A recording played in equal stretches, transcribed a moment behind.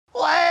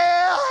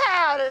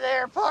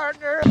there,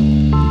 partner.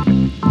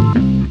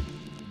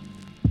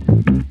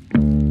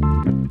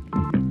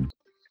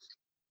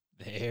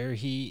 There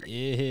he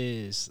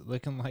is,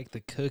 looking like the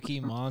Cookie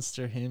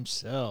Monster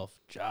himself,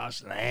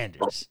 Josh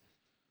Landers.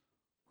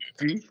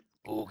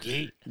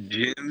 Okay.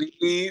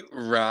 Jimmy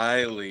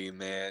Riley,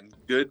 man.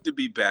 Good to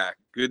be back.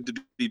 Good to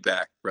be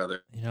back,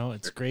 brother. You know,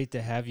 it's great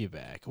to have you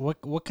back.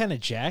 What kind of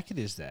jacket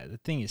is that? The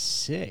thing is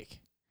sick.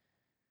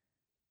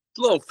 It's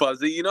a little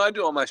fuzzy. You know, I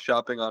do all my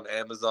shopping on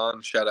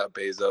Amazon. Shout out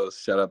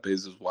Bezos. Shout out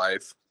Bezos'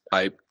 wife.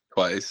 Pipe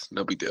twice.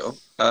 No big deal.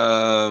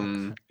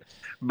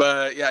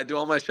 But yeah, I do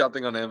all my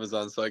shopping on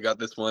Amazon. So I got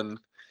this one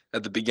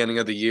at the beginning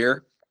of the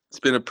year. It's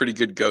been a pretty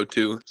good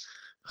go-to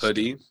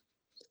hoodie.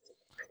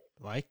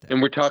 Like that.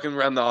 And we're talking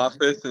around the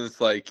office, and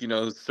it's like, you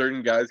know,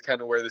 certain guys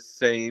kind of wear the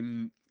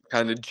same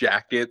kind of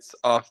jackets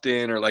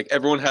often, or like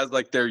everyone has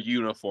like their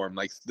uniform.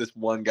 Like this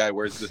one guy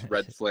wears this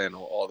red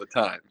flannel all the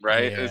time,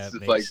 right? Yeah, it's just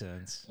makes like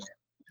sense.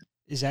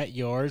 Is that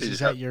yours? Is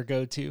Yeah. that your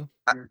go-to?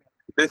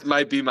 This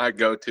might be my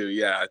go-to.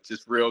 Yeah, it's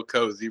just real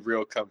cozy,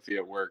 real comfy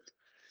at work.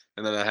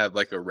 And then I have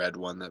like a red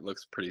one that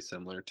looks pretty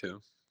similar too.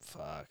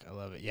 Fuck, I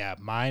love it. Yeah,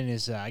 mine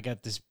is, I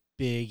got this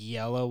big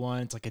yellow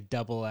one. It's like a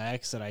double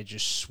X that I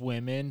just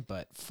swim in,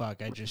 but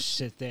fuck, I just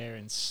sit there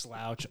and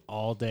slouch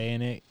all day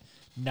in it.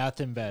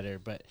 Nothing better.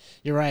 But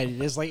you're right. It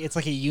is like, it's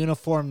like a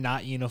uniform,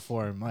 not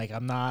uniform. Like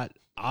I'm not,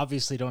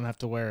 obviously don't have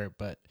to wear it,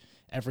 but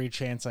every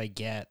chance I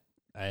get,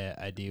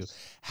 I do.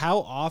 How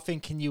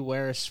often can you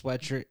wear a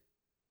sweatshirt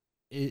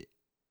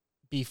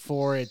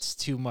before it's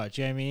too much?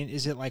 You know what I mean?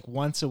 Is it like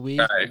once a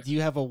week? Right. Do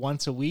you have a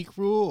once a week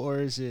rule,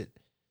 or is it?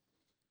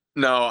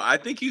 No, I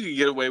think you can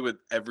get away with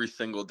every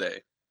single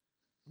day.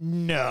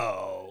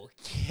 No,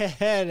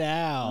 get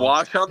out.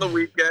 Wash on the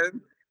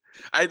weekend.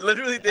 I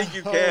literally think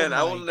you can.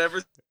 I will my-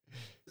 never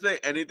say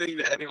anything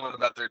to anyone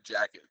about their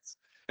jackets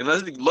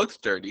unless it looks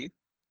dirty.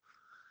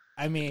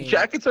 I mean,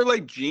 Jackets are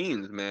like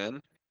jeans,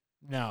 man.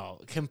 no,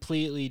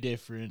 completely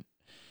different.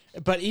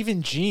 But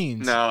even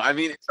jeans, No, I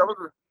mean some of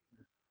the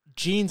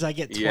jeans I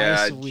get twice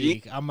Yeah, a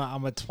week. I'm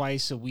a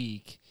twice a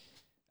week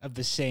of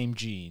the same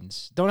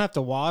jeans. Don't have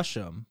to wash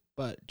them,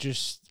 but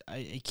just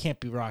I can't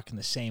be rocking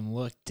the same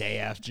look day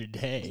after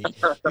day.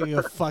 Like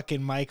a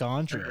fucking Mike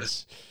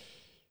Andres.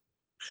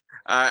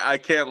 I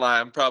can't lie.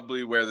 I'm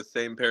probably wear the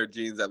same pair of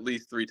jeans at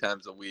least 3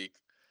 times a week.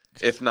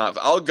 If not,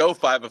 I'll go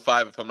 5 of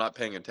 5 if I'm not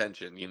paying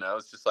attention. You know,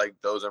 it's just like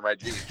those are my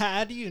jeans.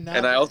 How do you not?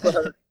 And I also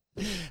have,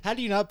 how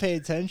do you not pay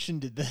attention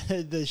to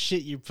the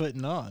shit you're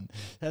putting on?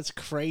 That's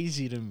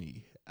crazy to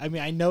me. I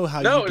mean, I know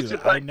how no, you it's do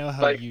just it. I know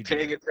how like you do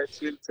paying it.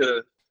 attention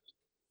to.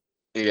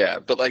 Yeah,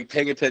 but like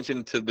paying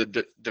attention to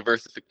the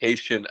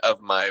diversification of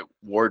my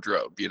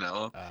wardrobe, you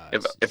know?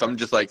 If I'm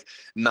just like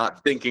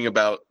not thinking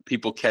about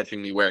people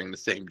catching me wearing the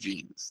same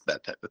jeans,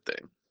 that type of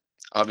thing.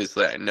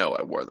 Obviously, I know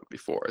I wore them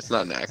before. It's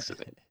not an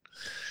accident.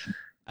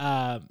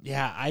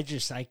 Yeah, I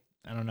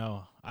don't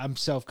know. I'm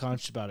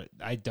self-conscious about it.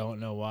 I don't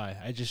know why.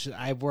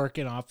 I work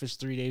in office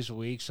 3 days a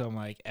week, so I'm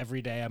like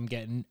every day I'm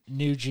getting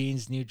new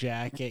jeans, new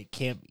jacket.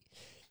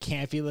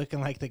 Can't be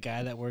looking like the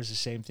guy that wears the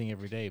same thing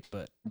every day.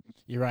 But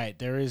you're right.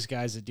 There is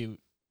guys that do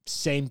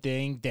same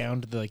thing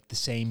down to the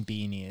same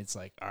beanie. It's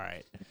like, all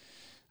right,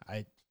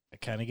 I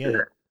kind of get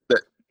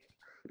it.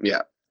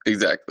 Yeah,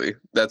 exactly.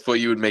 That's what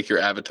you would make your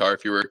avatar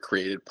if you were a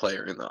created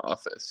player in the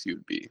office.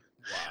 You'd be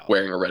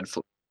wearing a red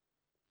flag.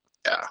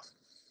 Yeah.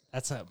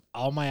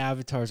 All my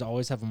avatars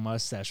always have a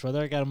mustache, whether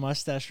I got a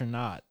mustache or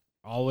not.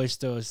 Always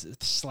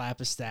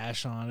slap a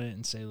stash on it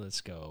and say,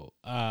 "Let's go."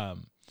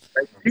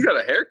 You got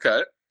a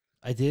haircut.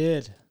 I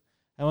did.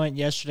 I went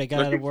yesterday.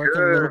 Got out of work a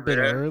little bit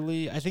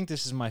early. I think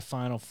this is my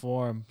final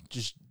form.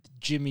 Just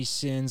Jimmy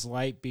Sins,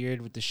 light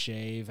beard with the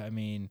shave. I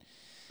mean,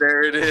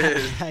 there it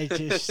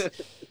is.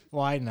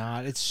 Why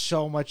not? It's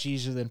so much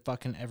easier than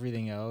fucking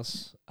everything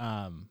else.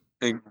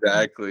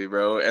 Exactly,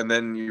 bro. And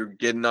then you're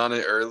getting on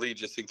it early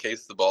just in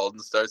case the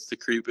balding starts to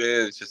creep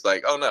in. It's just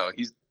like, oh no,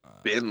 he's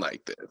been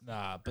like this.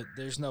 Nah, but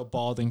there's no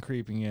balding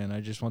creeping in.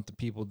 I just want the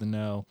people to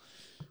know.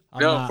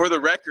 For the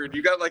record,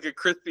 you got like a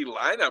crispy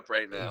lineup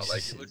right now.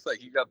 Like it looks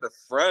like you got the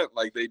front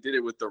like they did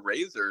it with the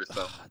razor or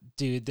something.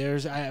 Dude,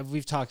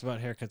 we've talked about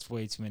haircuts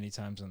way too many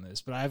times on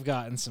this, but I've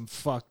gotten some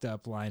fucked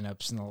up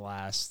lineups in the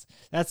last.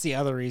 That's the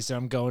other reason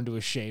I'm going to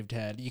a shaved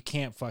head. You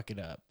can't fuck it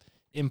up.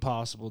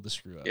 Impossible to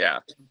screw up. Yeah.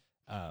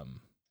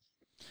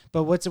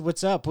 But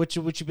what's up? What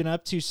you been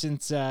up to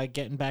since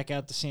getting back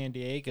out to San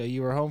Diego?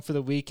 You were home for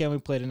the weekend. We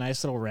played a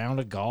nice little round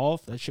of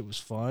golf. That shit was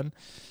fun.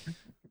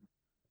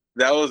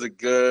 That was a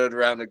good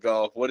round of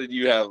golf. What did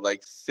you have?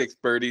 Like 6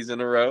 birdies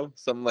in a row?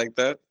 Something like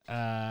that?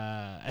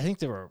 I think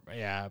there were,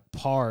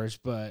 pars,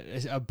 but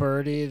a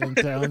birdie, then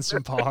throwing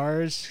some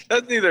pars.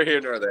 That's neither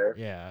here nor there.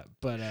 Yeah,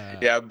 but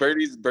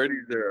birdies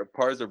are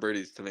pars or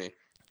birdies to me.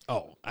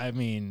 Oh, I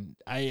mean,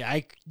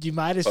 you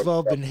might as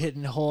well have been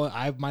hitting hole.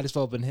 I might as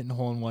well have been hitting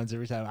hole in ones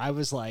every time. I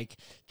was like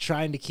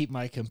trying to keep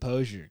my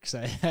composure because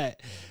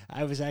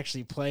I was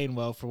actually playing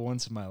well for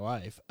once in my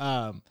life.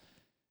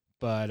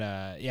 But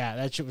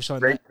that shit was fun.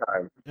 Great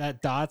time.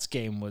 That dots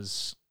game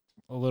was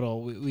a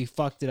little. We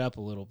fucked it up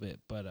a little bit,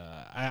 but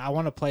I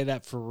want to play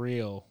that for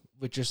real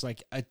with just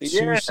like a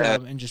Yeah,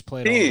 twosome and just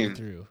play it all the way team.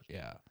 through.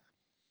 Yeah.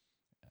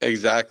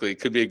 Exactly.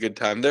 Could be a good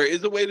time. There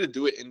is a way to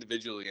do it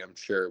individually, I'm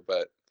sure,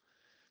 but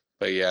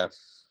yeah.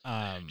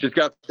 Just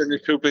got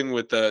finished hooping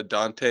with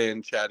Dante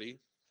and Chatty.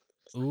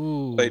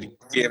 Played Ooh.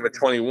 a game of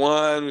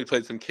 21. We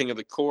played some King of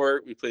the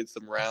Court. We played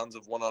some rounds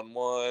of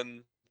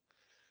one-on-one.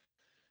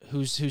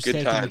 Who's Good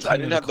taking times. the I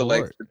king of didn't the have the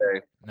legs court?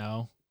 today.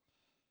 No.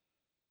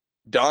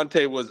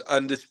 Dante was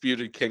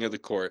undisputed King of the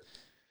Court.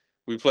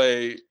 We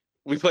played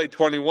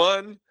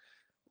 21,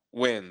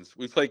 wins.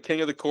 We play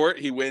King of the Court.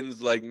 He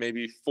wins like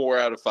maybe 4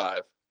 out of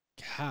 5.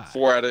 God.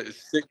 4 out of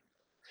 6.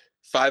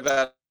 5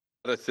 out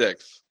of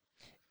 6.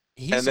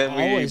 He's and then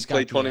we always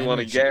play got 21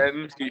 the energy.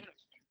 again.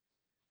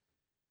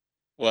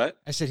 What?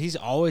 I said he's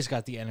always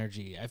got the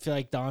energy. I feel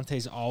like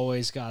Dante's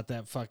always got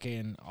that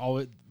fucking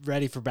always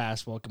ready for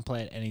basketball, can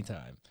play at any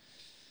time.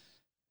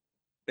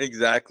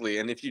 Exactly.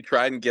 And if you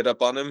try and get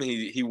up on him,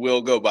 he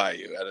will go by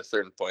you at a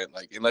certain point.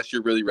 Like, unless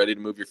you're really ready to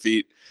move your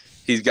feet,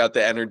 he's got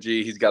the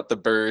energy, he's got the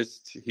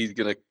burst, he's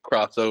gonna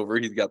cross over,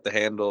 he's got the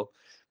handle.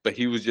 But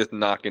he was just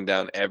knocking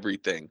down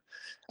everything.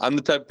 I'm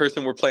the type of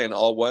person, we're playing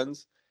all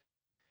ones.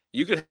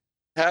 You could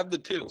have the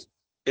 2.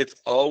 It's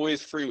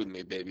always free with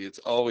me, baby. It's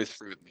always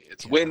free with me.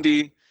 It's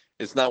windy.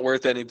 It's not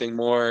worth anything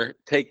more.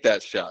 Take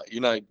that shot.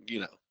 You're not,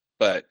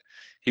 but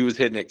he was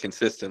hitting it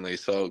consistently.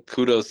 So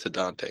kudos to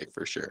Dante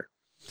for sure.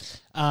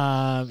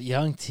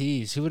 Young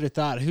Tees. Who would have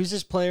thought? Who's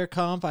this player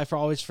comp? I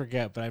always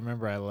forget, but I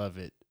remember I love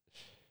it.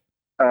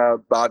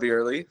 Bobby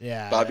Hurley.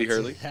 Yeah. Bobby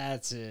Hurley.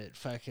 That's it.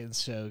 Fucking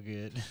so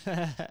good.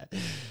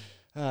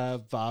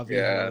 Bobby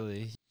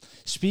Hurley.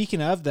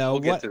 Speaking of,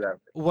 though,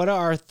 what are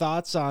our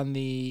thoughts on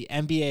the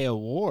NBA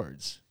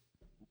awards?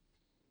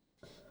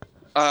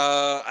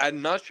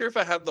 I'm not sure if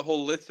I have the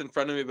whole list in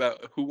front of me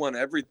about who won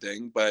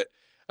everything, but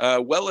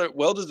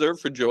well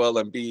deserved for Joel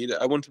Embiid.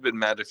 I wouldn't have been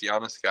mad if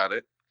Giannis got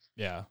it.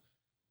 Yeah.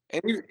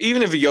 And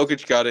even if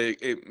Jokic got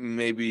it, it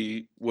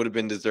maybe would have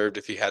been deserved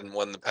if he hadn't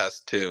won the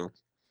past 2.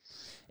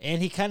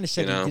 And he kind of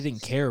said he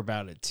didn't care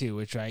about it, too,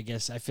 which I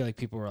guess I feel like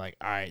people were like,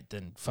 all right,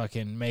 then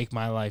fucking make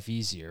my life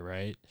easier,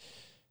 right?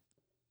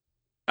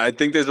 I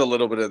think there's a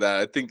little bit of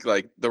that. I think,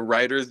 like, the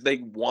writers, they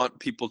want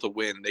people to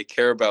win. They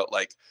care about,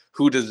 like,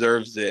 who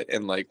deserves it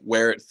and, like,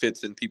 where it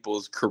fits in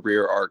people's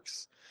career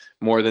arcs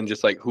more than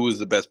just, like, who is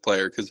the best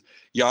player. Because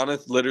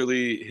Giannis,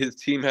 literally, his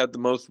team had the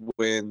most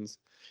wins.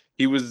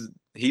 He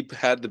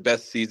had the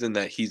best season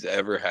that he's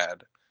ever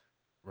had.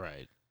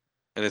 Right.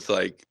 And it's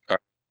like,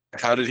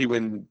 how did he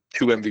win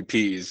 2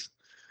 MVPs?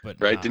 But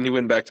right? Didn't he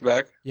win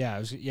back-to-back?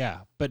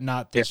 Yeah, but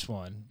not this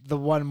one. The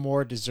one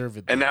more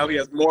deserved. And now he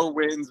has more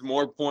wins,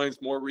 more points,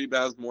 more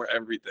rebounds, more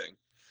everything.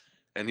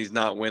 And he's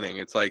not winning.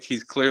 It's like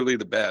he's clearly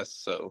the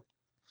best. So,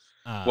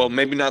 well,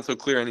 maybe not so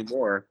clear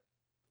anymore.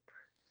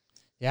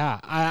 Yeah,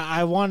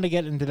 I wanted to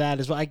get into that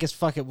as well. I guess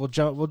fuck it, we'll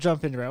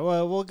jump into it.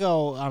 Well, we'll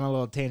go on a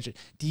little tangent.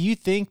 Do you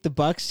think the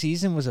Bucks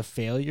season was a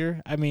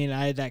failure? I mean,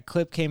 that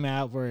clip came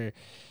out where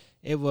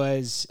it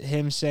was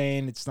him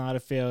saying it's not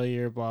a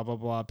failure, blah blah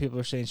blah. People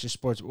are saying it's just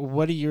sports.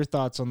 What are your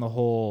thoughts on the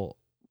whole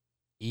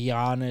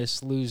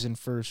Giannis losing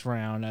first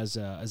round as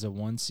a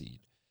 1 seed?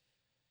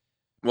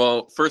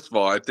 Well, first of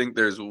all, I think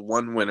there's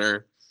 1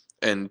 winner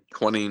and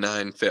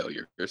 29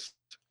 failures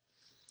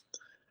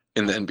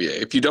in the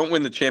NBA. If you don't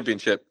win the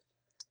championship,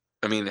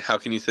 I mean, how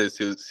can you say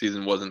the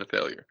season wasn't a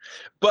failure?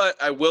 But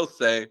I will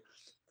say,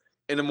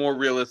 in a more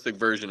realistic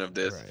version of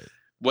this,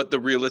 what the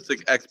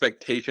realistic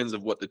expectations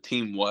of what the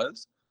team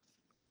was,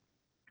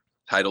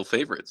 title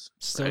favorites.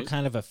 Still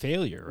kind of a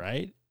failure,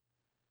 right?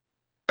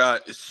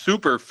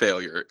 Super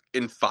failure.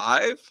 In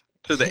 5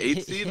 to the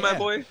 8th seed, my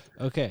boy?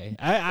 Okay.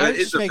 I'm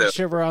just making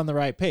sure we're on the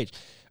right page,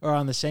 or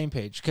on the same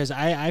page, because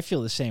I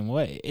feel the same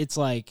way. It's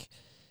like,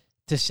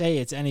 to say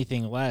it's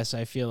anything less,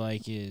 I feel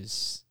like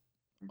is...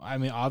 I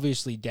mean,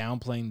 obviously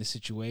downplaying the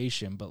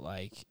situation, but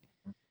like,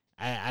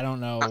 I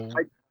don't know.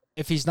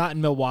 If he's not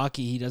in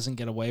Milwaukee, he doesn't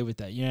get away with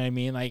that. You know what I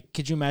mean? Like,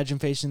 could you imagine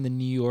facing the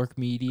New York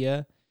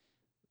media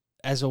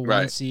as a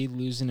 1 seed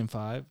losing in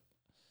 5?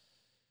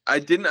 I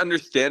didn't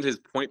understand his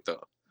point,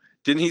 though.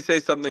 Didn't he say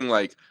something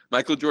like,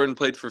 Michael Jordan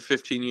played for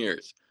 15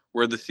 years?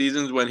 Were the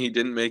seasons when he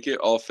didn't make it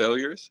all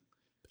failures?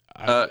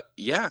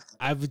 Yeah.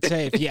 I would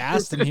say if you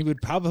asked him, he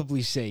would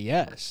probably say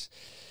yes.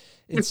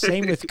 It's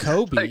same with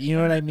Kobe, you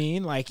know what I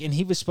mean? Like, and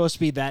he was supposed to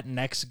be that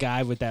next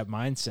guy with that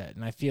mindset,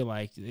 and I feel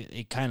like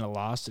it kind of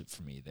lost it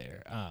for me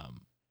there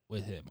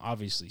with him.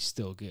 Obviously,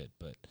 still good,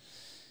 but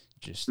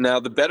just... Now,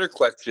 the better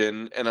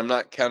question, and I'm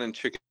not counting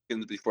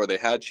chickens before they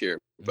hatch here,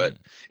 but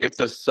if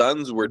the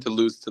Suns were to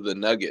lose to the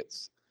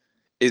Nuggets,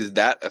 is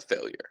that a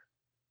failure?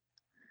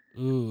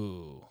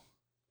 Ooh.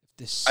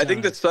 I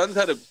think the Suns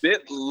had a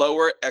bit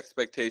lower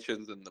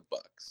expectations than the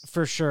Bucks.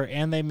 For sure,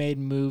 and they made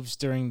moves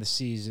during the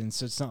season,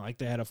 so it's not like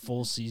they had a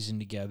full season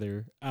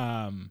together.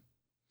 I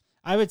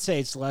would say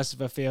it's less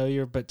of a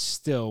failure, but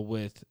still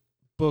with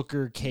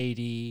Booker,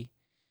 KD,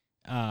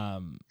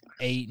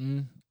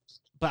 Ayton.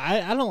 But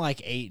I don't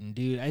like Ayton,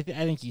 dude. I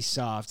think he's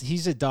soft.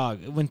 He's a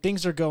dog. When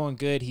things are going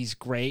good, he's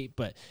great,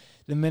 but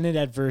the minute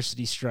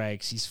adversity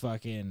strikes, he's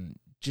fucking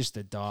just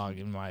a dog,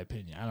 in my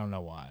opinion. I don't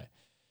know why.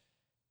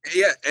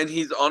 Yeah, and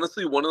he's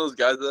honestly one of those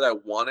guys that I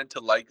wanted to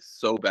like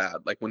so bad.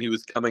 Like when he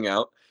was coming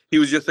out, he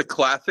was just a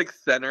classic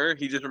center.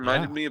 He just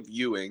reminded me of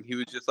Ewing. He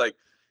was just like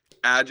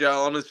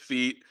agile on his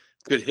feet,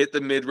 could hit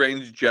the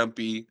mid-range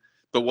jumpy,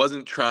 but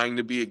wasn't trying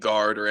to be a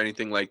guard or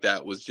anything like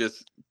that. Was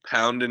just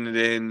pounding it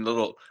in,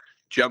 little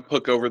jump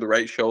hook over the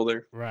right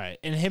shoulder. Right.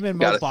 And him and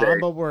Mo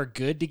Bamba were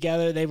good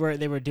together. They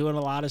were doing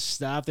a lot of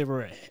stuff. They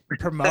were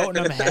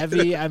promoting him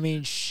heavy. I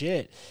mean,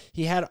 shit.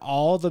 He had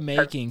all the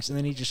makings, and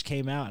then he just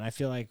came out, and I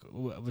feel like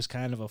it was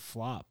kind of a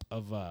flop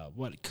of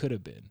what it could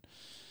have been.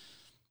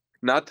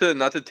 Not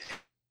to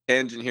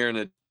tangent here in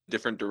a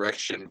different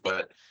direction,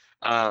 but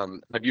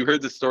have you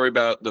heard the story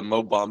about the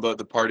Mo Bamba,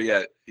 the party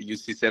at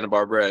UC Santa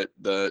Barbara at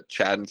the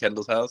Chad and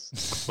Kendall's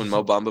house when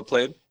Mo Bamba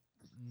played?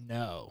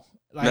 No.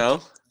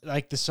 No?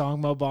 Like the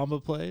song Mo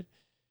Bamba played?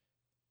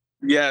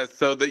 Yeah,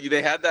 so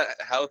they had that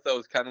house that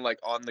was kind of like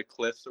on the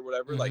cliffs or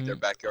whatever, like their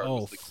backyard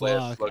was the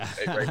cliffs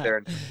right there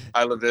in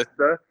Isla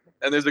Vista.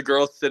 And there's a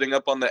girl sitting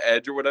up on the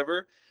edge or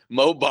whatever.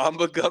 Mo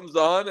Bamba comes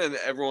on and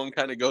everyone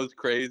kind of goes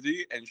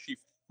crazy, and she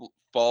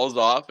falls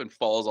off and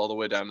falls all the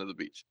way down to the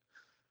beach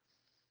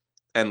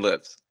and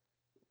lives.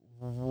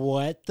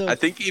 What the I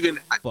think even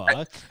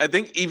fuck? I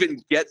think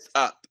even gets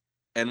up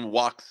and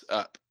walks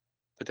up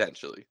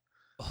potentially.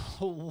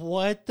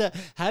 What the?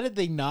 How did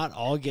they not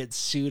all get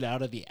sued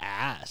out of the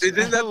ass?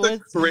 Isn't that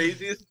the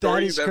craziest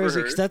story you've ever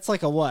heard? That's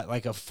like a what?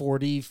 Like a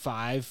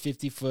 45,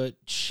 50-foot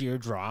sheer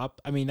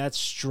drop? I mean, that's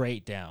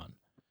straight down.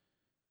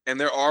 And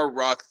there are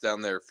rocks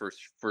down there for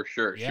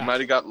sure. Yeah. She might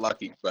have got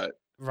lucky, but...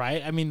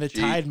 Right? I mean, the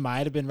tide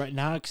might have been right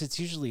now because it's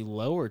usually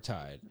lower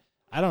tide.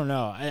 I don't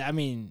know. I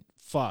mean,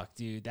 fuck,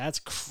 dude. That's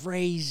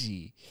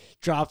crazy.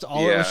 Dropped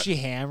all of she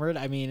hammered.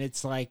 I mean,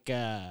 it's like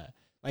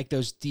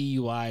those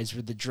DUIs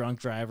where the drunk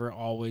driver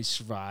always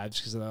survives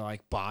because they're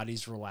like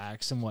bodies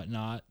relax and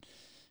whatnot.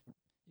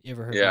 You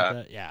ever heard about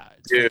that? Yeah.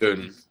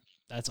 Dude.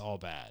 That's all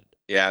bad.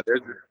 Yeah.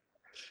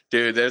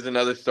 There's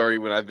another story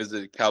when I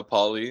visited Cal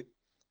Poly.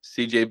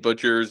 CJ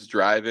Butcher's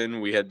driving.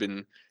 We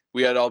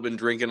had all been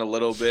drinking a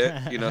little bit,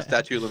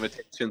 statute of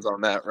limitations on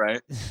that,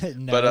 right?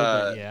 No,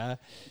 but yeah.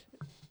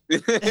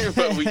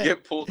 But we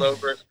get pulled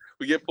over.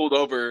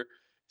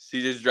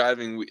 CJ's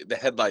driving. The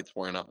headlights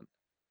weren't on.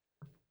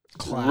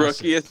 Classic.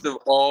 Rookiest of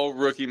all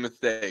rookie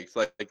mistakes.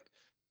 Like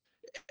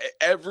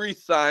every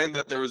sign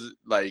that there was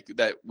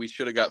that we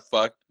should have got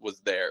fucked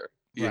was there.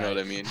 You know what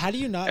I mean? How do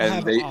you not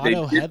have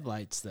auto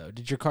headlights though?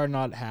 Did your car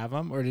not have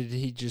them, or did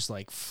he just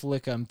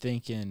flick them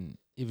thinking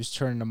he was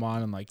turning them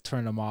on and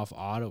turning them off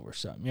auto or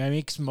something? You know what I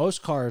mean? Because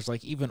most cars,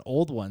 even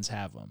old ones,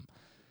 have them.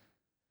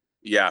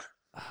 Yeah,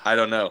 I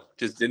don't know.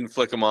 Just didn't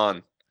flick them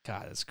on.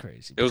 God, that's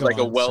crazy. It was like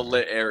a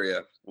well-lit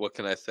area. What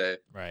can I say?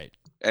 Right.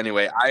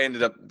 Anyway, I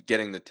ended up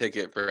getting the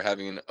ticket for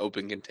having an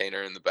open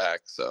container in the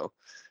back. So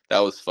that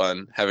was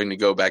fun. Having to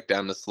go back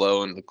down to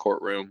slow in the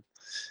courtroom,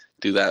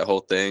 do that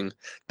whole thing.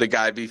 The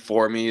guy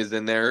before me is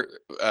in there,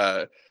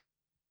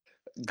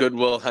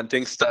 Goodwill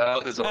Hunting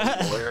style, his own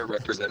lawyer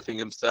representing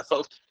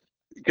himself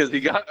because he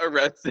got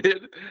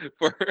arrested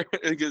for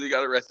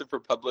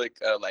public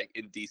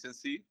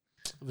indecency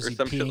or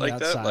some shit like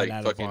that.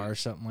 At a bar or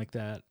something like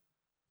that.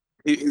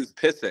 He was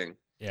pissing.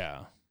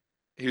 Yeah.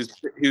 He was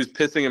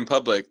pissing in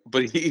public,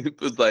 but he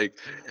was like,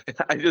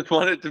 I just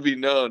want it to be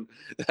known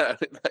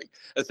that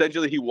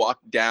essentially he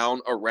walked down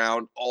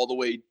around all the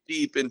way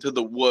deep into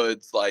the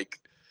woods,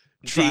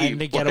 trying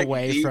to get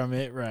away from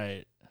it,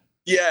 right?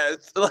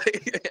 Yes,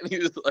 and he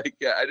was like,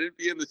 yeah, I didn't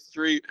be in the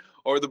street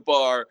or the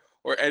bar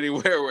or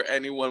anywhere where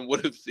anyone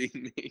would have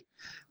seen me.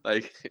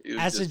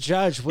 As a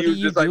judge, what are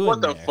you doing?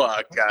 What the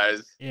fuck,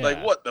 guys?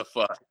 Yeah. What the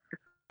fuck?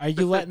 Are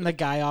you letting the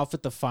guy off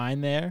with the fine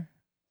there?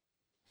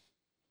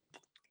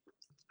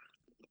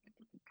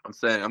 I'm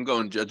saying, I'm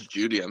going Judge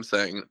Judy. I'm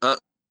saying,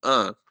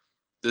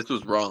 this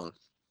was wrong.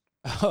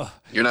 Oh.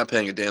 You're not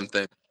paying a damn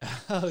thing.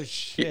 Oh,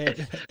 shit.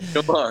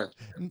 Come on.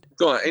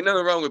 Ain't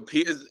nothing wrong with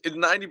pee. It's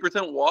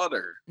 90%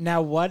 water.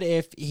 Now, what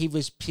if he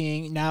was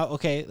peeing? Now,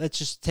 okay, let's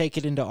just take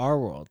it into our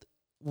world.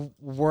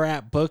 We're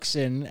at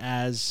Buxton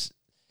as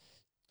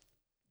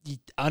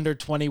under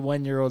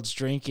 21-year-olds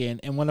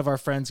drinking, and one of our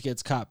friends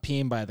gets caught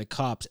peeing by the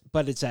cops,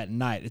 but it's at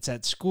night. It's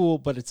at school,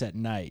 but it's at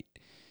night.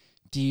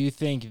 Do you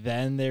think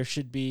then there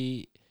should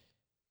be...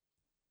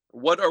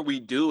 What are we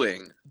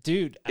doing?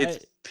 Dude,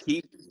 it's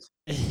pee.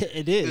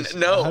 It is.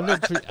 No.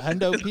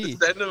 Hundo pee.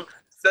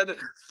 Send it,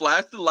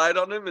 flash the light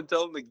on him and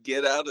tell him to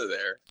get out of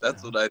there.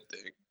 That's what I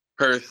think,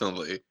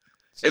 personally.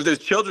 If there's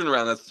children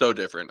around, that's so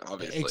different,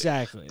 obviously.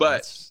 Exactly.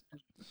 But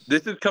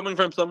this is coming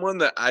from someone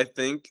that I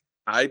think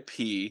I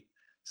pee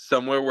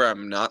somewhere where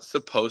I'm not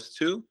supposed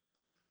to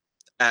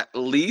at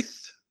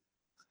least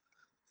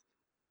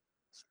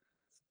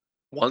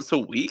once a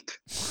week.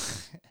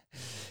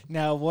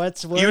 Now,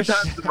 where's somewhere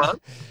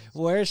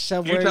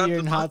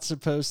you're not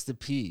supposed to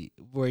pee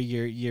where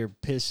you're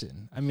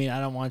pissing? I mean, I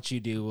don't want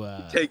you to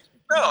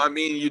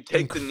you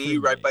take the knee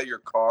right by your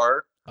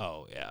car.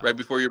 Oh yeah. Right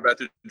before you're about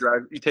to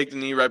drive, you take the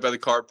knee right by the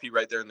car, pee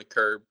right there in the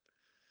curb.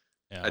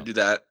 Yeah. I do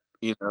that,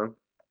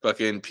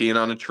 fucking peeing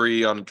on a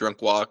tree on a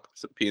drunk walk,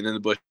 peeing in the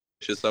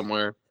bushes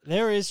somewhere.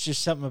 There is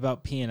just something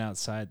about peeing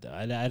outside, though.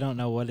 I don't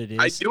know what it is.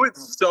 I do it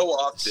so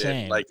often.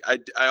 Same. Like, I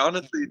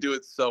honestly do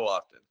it so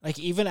often. Like,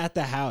 even at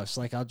the house,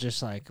 like, I'll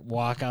just, like,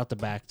 walk out the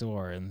back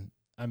door and,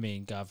 I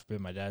mean, God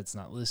forbid my dad's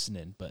not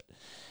listening, but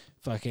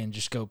fucking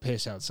just go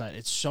piss outside.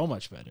 It's so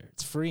much better.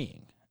 It's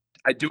freeing.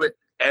 I do it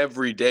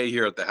every day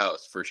here at the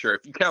house, for sure.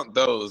 If you count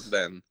those,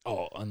 then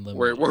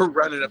unlimited. We're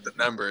running up the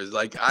numbers.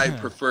 Like, I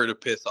prefer to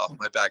piss off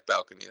my back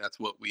balcony. That's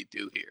what we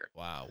do here.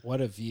 Wow,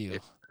 what a view.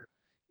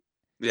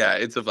 Yeah,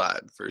 it's a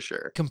vibe for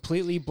sure.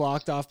 Completely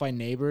blocked off by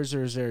neighbors,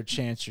 or is there a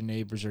chance your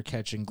neighbors are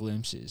catching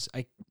glimpses?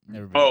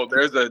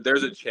 There's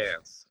a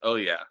chance. Oh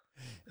yeah.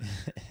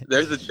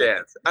 There's a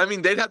chance. I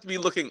mean, they'd have to be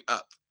looking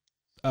up.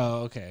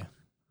 Oh, okay.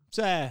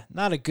 So,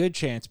 not a good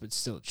chance, but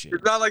still a chance.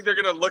 It's not like they're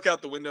going to look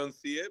out the window and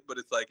see it, but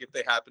it's like if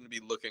they happen to be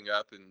looking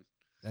up and...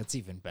 That's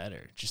even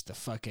better. Just a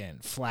fucking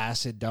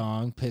flaccid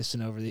dong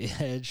pissing over the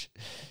edge.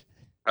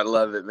 I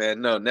love it, man.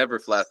 No, never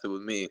flaccid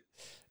with me.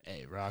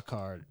 Hey, rock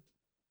hard.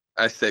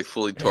 I say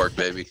fully torqued,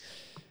 baby.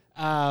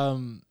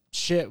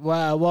 Shit.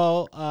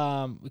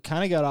 Well, we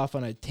kind of got off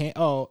on a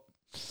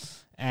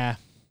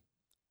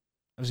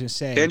I was gonna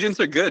say tangents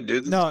are good,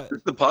 dude. This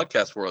is the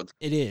podcast world.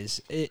 It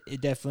is.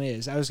 It definitely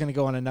is. I was gonna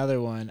go on another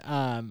one.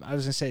 I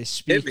was gonna say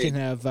speaking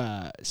of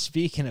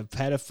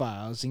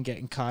pedophiles and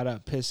getting caught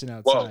up pissing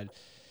outside. Whoa.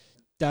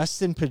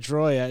 Dustin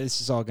Pedroia. This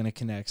is all gonna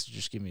connect. So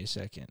just give me a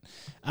second.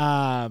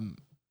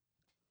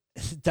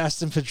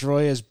 Dustin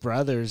Pedroia's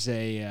brother's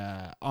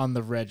on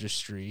the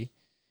registry,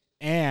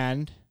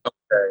 and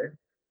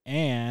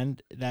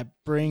that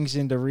brings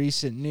into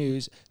recent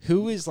news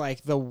who is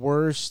like the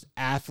worst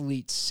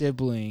athlete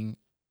sibling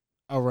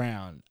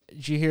around.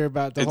 Did you hear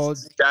about the whole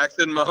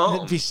Jackson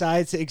Mahomes?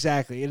 Besides,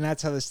 exactly, and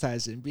that's how this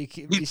ties in.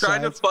 He's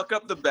trying to fuck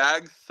up the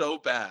bag so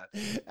bad.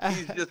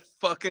 He's just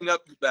fucking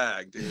up the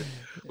bag, dude.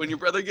 When your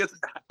brother gets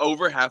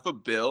over half a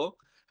bill,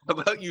 how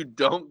about you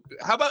don't?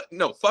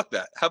 No, fuck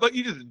that. How about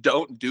you just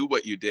don't do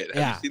what you did?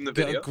 Have you seen the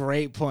video?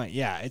 Great point.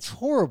 Yeah, it's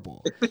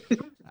horrible.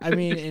 I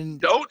mean, and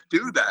don't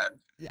do that.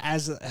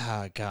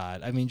 Oh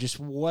God, I mean, just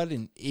what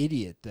an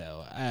idiot,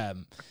 though. I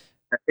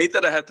hate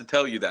that I have to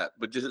tell you that,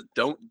 but just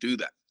don't do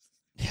that.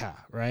 Yeah,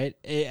 right.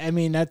 I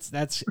mean, that's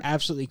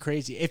absolutely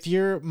crazy. If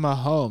you're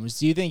Mahomes,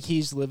 do you think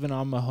he's living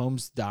on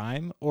Mahomes'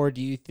 dime, or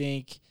do you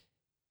think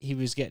he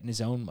was getting his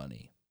own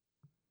money?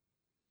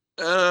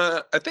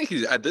 I think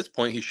he's at this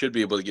point he should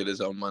be able to get his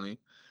own money,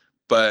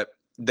 but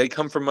they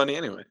come from money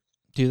anyway.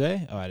 Do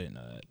they? Oh, I didn't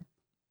know that.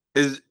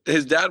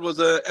 His dad was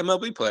a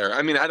MLB player.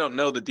 I mean, I don't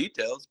know the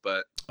details,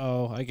 but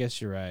I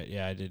guess you're right.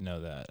 Yeah, I didn't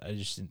know that. I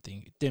just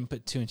didn't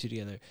put two and two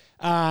together.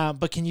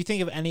 But can you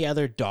think of any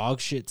other dog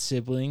shit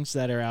siblings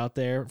that are out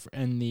there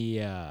in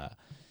the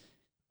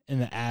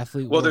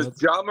athlete world? Well, there's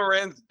John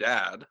Moran's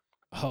dad.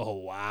 Oh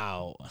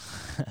wow,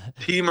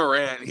 T.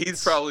 Moran.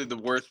 He's probably the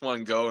worst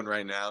one going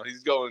right now.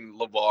 He's going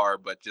LeVar,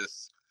 but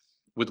just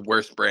with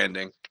worse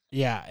branding.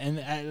 Yeah, and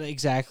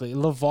exactly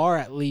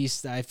LeVar. At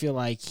least I feel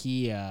like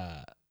he.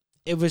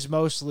 It was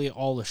mostly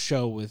all a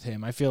show with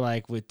him. I feel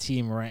like with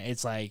T. Moran,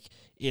 it's like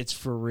it's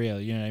for real.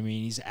 You know what I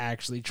mean? He's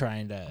actually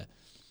trying to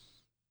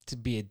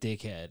be a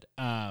dickhead.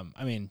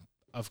 I mean,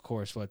 of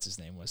course, what's his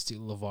name was too.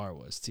 LeVar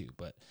was too.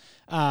 But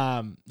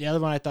the other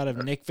one I thought of,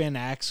 Nick Van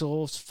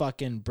Axel's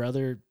fucking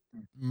brother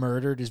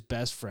murdered his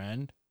best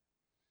friend.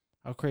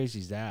 How crazy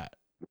is that?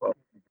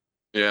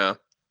 Yeah,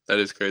 that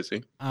is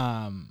crazy.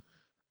 A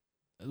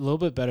little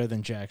bit better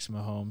than Jackson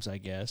Mahomes, I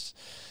guess.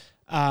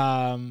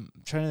 Trying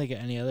to think of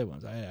any other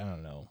ones. I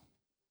don't know,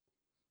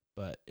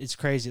 but it's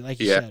crazy. Like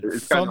you said,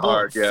 it's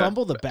hard,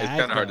 fumble the bag. It's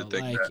kind of hard to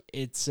think like that.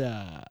 It's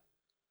I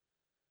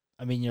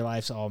mean, your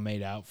life's all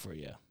made out for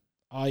you.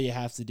 All you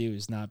have to do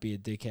is not be a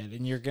dickhead,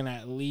 and you're gonna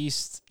at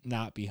least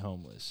not be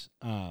homeless.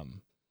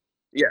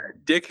 Yeah,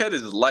 dickhead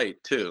is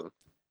light too.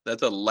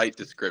 That's a light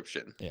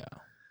description. Yeah,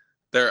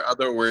 there are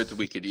other words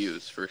we could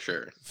use for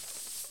sure.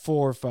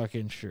 For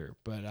fucking sure,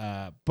 but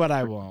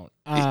I won't.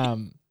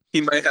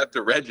 He might have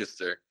to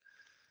register.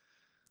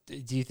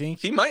 Do you think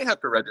he might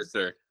have to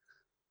register?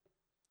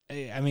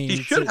 I mean,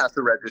 he should have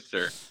to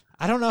register.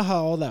 I don't know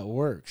how all that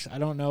works. I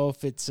don't know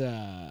if it's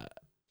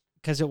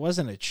because it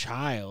wasn't a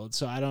child,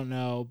 so I don't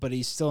know. But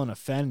he's still an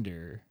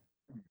offender.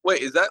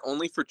 Wait, is that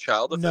only for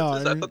child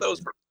offenses? No, I thought that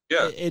was for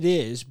It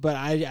is, but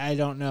I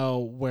don't know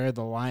where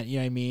the line. You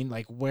know what I mean?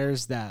 Like,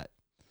 where's that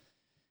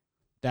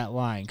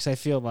line? Because I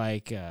feel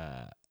like.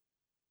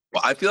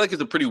 Well, I feel like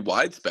it's a pretty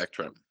wide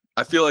spectrum.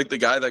 I feel like the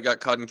guy that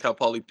got caught in Cal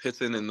Poly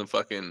pissing in the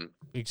fucking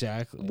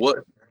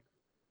wood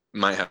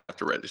might have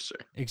to register.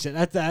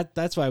 Exactly.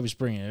 That's why I was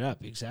bringing it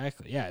up.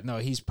 Exactly. Yeah. No,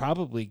 he's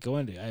probably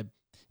going to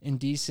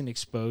indecent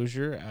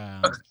exposure.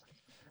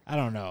 I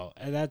don't know.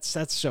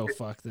 That's so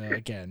fucked though.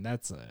 Again,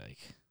 that's like.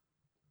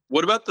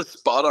 What about the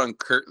spot on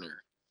Kurtner?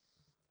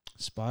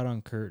 Spot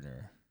on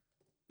Kurtner.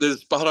 There's a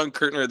spot on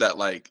Kurtner that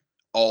like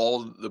all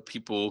the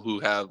people who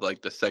have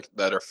like the sex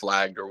that are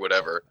flagged or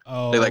whatever.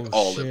 Oh, they like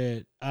all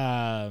shit.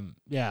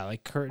 Yeah,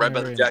 like Kurtner. Right by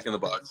the Jack in the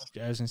Box.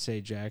 I was gonna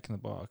say Jack in the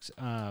Box.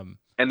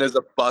 And there's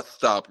a bus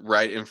stop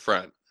right in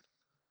front.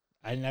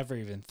 I never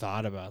even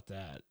thought about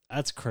that.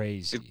 That's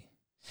crazy.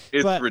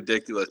 It's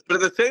ridiculous. But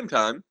at the same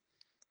time,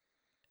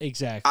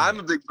 exactly. I'm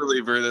a big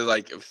believer that,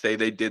 like, if say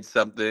they did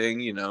something,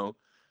 you know,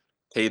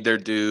 paid their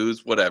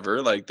dues,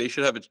 whatever, like they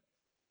should have a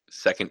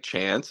second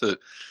chance.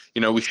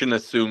 You know, we shouldn't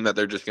assume that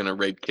they're just gonna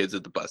rape kids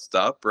at the bus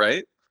stop,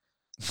 right?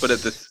 But at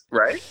this,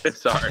 right?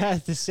 Sorry.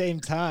 At the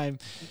same time,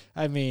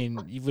 I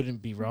mean, you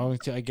wouldn't be wrong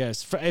to, I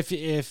guess. But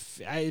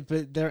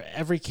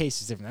every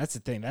case is different. That's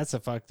the thing. That's a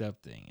fucked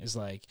up thing. Is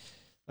like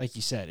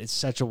you said, it's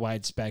such a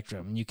wide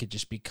spectrum, and you could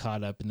just be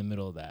caught up in the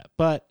middle of that.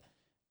 But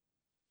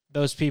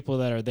those people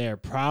that are there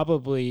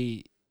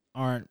probably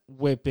aren't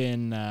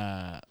whipping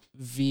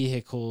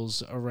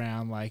vehicles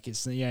around like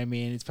it's. You know what I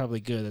mean? It's probably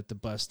good that the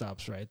bus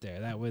stop's right there.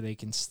 That way, they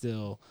can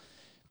still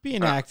be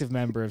an active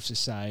member of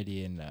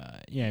society, and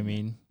you know what I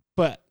mean.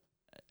 But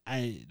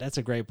that's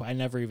a great point. I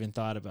never even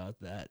thought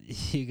about that.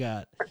 You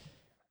got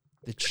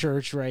the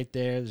church right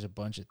there. There's a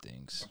bunch of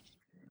things.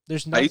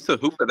 I used to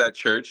hoop at that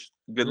church.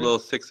 Good little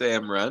 6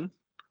 a.m. run.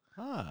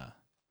 And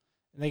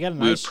they got a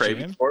nice We would pray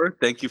gym. before.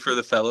 Thank you for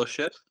the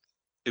fellowship.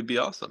 It'd be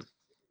awesome.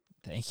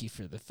 Thank you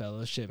for the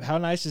fellowship. How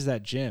nice is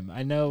that gym?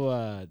 I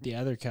know the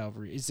other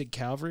Calvary. Is it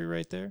Calvary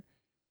right there?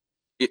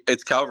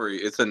 It's Calvary.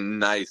 It's a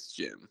nice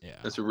gym. Yeah.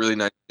 It's a really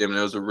nice gym, and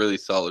it was a really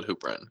solid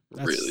hoop run.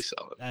 Really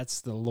solid.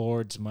 That's the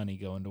Lord's money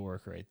going to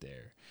work right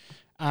there.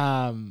 You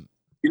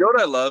know what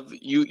I love?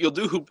 You'll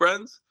do hoop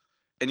runs,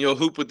 and you'll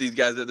hoop with these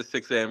guys at the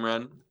 6 a.m.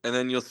 run, and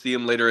then you'll see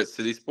them later at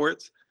City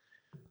Sports,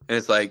 and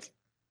it's like,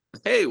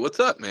 hey,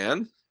 what's up,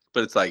 man?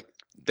 But it's like,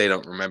 they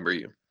don't remember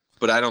you.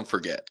 But I don't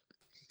forget.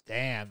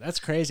 Damn, that's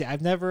crazy. I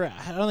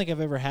don't think I've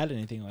ever had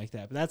anything like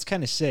that, but that's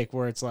kind of sick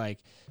where it's like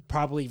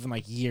probably even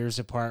like years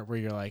apart where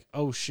you're like,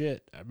 oh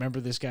shit, I remember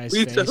this guy's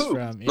face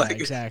from. Yeah,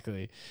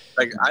 exactly.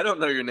 Like, I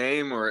don't know your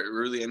name or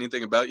really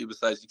anything about you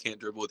besides you can't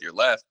dribble with your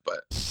left,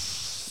 but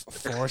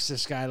force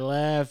this guy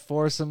left,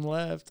 force him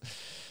left.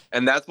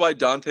 And that's why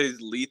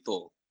Dante's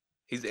lethal.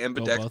 He's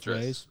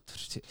ambidextrous.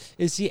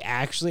 Is he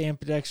actually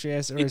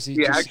ambidextrous, or is he?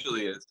 He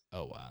actually is.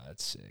 Oh wow,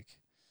 that's sick.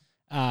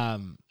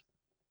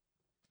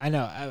 I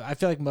know. I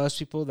feel like most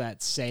people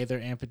that say they're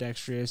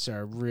ambidextrous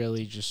are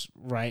really just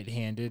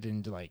right-handed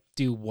and like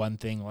do one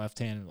thing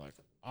left-handed. Like,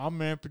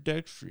 I'm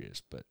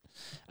ambidextrous, but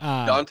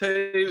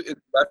Dante is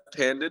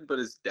left-handed, but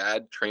his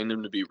dad trained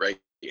him to be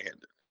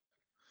right-handed.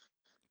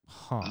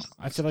 Huh.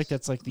 I feel like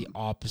that's like the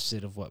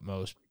opposite of what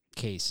most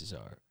cases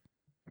are.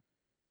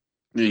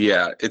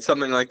 Yeah, it's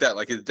something like that.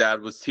 Like his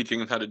dad was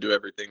teaching him how to do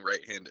everything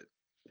right-handed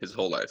his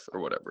whole life or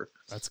whatever.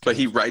 But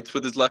he writes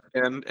with his left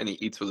hand and he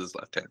eats with his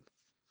left hand.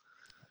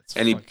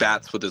 And he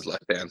bats with his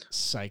left hand.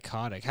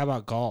 Psychotic. How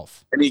about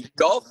golf? And he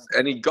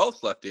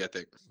golfs lefty, I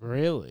think.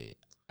 Really?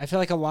 I feel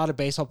like a lot of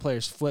baseball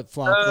players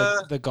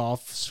flip-flop the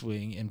golf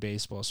swing and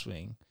baseball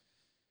swing.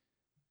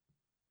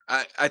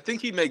 I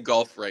think he made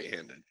golf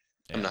right-handed.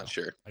 Yeah, I'm not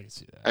sure. I can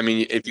see that. I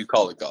mean, if you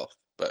call it golf,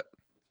 but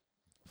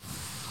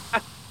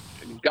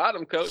got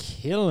him,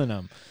 coach. Killing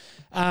him.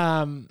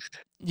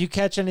 You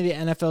catch any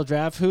of the NFL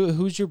draft?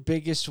 Who's your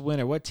biggest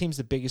winner? What team's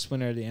the biggest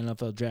winner of the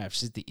NFL draft?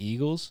 Is it the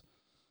Eagles?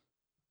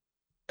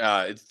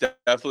 It's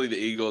definitely the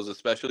Eagles,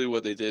 especially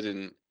what they did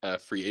in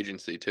free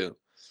agency too.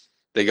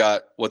 They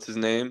got what's his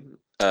name,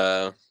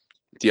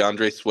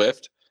 DeAndre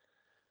Swift,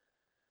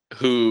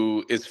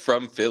 who is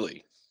from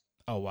Philly.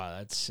 Oh wow,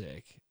 that's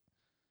sick.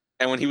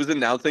 And when he was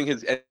announcing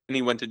and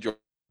he went to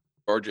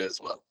Georgia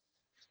as well.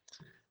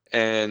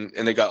 And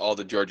they got all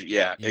the Georgia.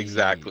 Yeah,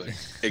 exactly.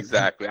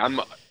 Exactly. I'm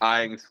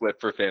eyeing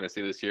Swift for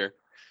fantasy this year.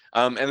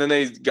 And then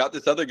they got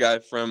this other guy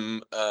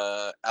from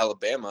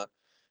Alabama,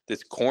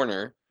 this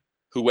corner,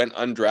 who went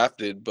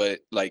undrafted,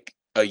 but like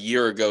a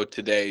year ago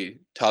today,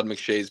 Todd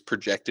McShay's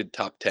projected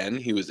top 10,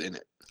 he was in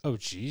it. Oh,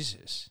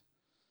 Jesus.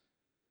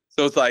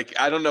 So it's like,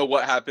 I don't know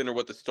what happened or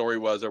what the story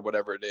was or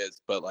whatever it is,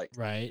 but like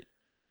right.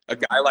 A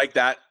guy like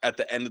that at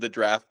the end of the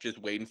draft just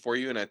waiting for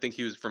you. And I think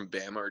he was from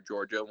Bama or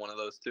Georgia, one of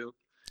those two.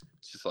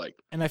 It's just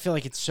like. And I feel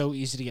like it's so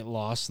easy to get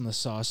lost in the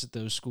sauce at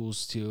those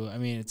schools too. I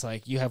mean, it's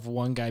like you have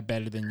one guy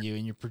better than you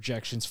and your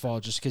projections fall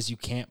just because you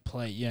can't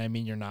play. Yeah, I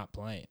mean, you're not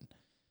playing.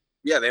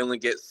 Yeah, they only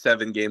get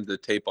 7 games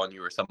of tape on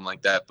you or something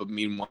like that. But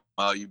meanwhile,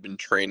 you've been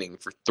training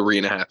for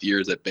 3.5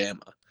 years at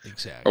Bama.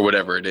 Exactly. Or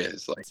whatever it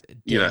is. Like,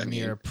 you know what I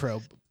mean? A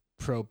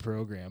pro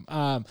program.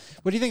 What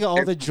do you think of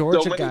all the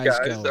Georgia guys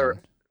going?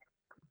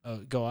 Oh,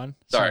 go on.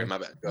 Sorry, my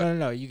bad.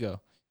 No, you go.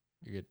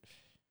 You're good.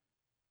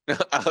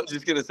 I was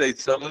just gonna say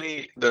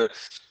the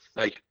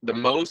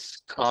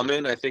most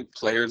common, I think,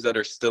 players that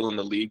are still in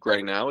the league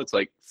right now, it's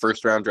like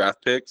first round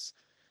draft picks,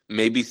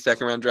 maybe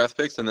second round draft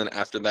picks, and then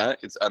after that,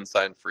 it's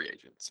unsigned free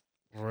agents.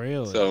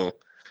 Really? So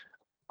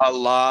a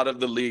lot of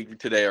the league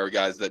today are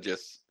guys that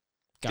just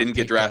didn't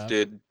get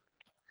drafted.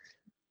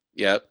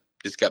 Yep,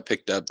 just got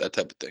picked up, that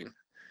type of thing.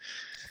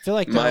 I feel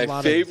like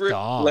my favorite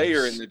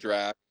player in the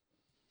draft.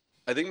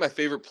 I think my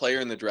favorite player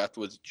in the draft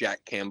was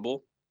Jack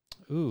Campbell.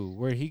 Ooh,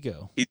 where'd he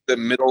go? He's the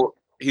middle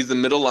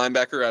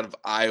linebacker out of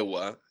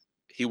Iowa.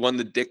 He won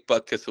the Dick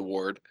Butkus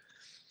Award.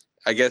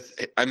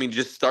 I mean,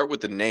 just start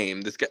with the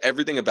name. This guy,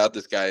 everything about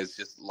this guy is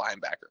just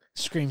linebacker.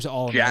 Screams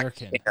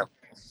All-American.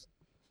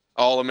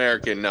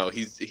 All-American. No,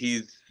 he's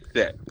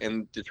sick,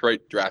 and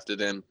Detroit drafted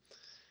him,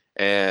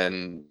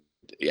 and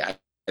yeah,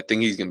 I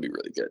think he's gonna be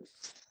really good.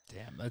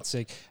 Damn, that's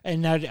sick.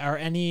 And now, are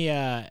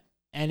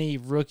any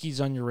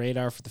rookies on your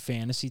radar for the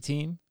fantasy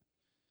team?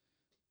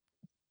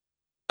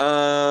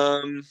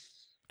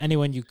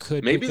 Anyone you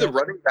could maybe pick the up?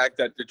 running back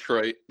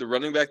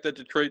that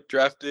Detroit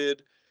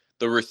drafted,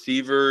 the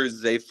receiver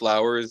Zay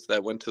Flowers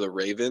that went to the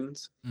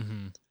Ravens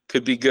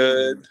could be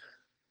good.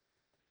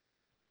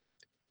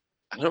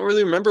 I don't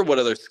really remember what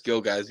other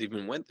skill guys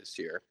even went this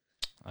year.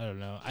 I don't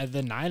know.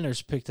 The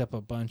Niners picked up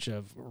a bunch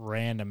of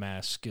random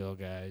ass skill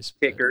guys.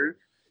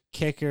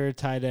 Kicker,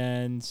 tight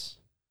ends,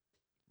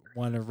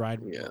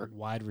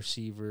 wide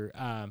receiver.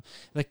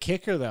 The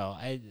kicker though,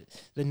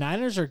 the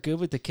Niners are good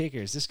with the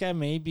kickers. This guy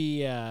may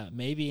be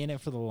in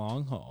it for the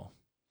long haul.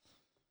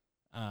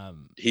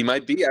 He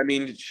might be. I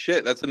mean,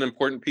 shit, that's an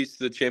important piece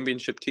to the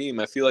championship team.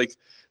 I feel like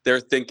they're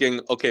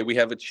thinking, okay, we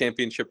have a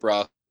championship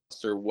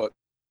roster. What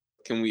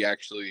can we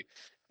actually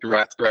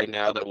draft right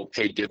now that will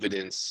pay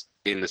dividends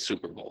in the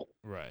Super Bowl?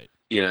 Right.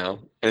 You know,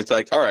 and it's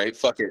like, all right,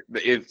 fuck it.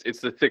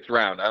 It's the 6th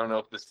round. I don't know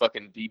if this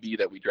fucking DB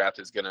that we draft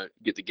is gonna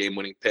get the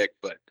game-winning pick,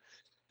 but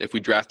if we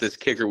draft this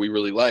kicker we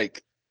really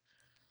like,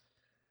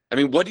 I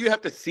mean, what do you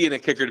have to see in a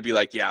kicker to be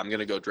like, yeah, I'm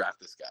gonna go draft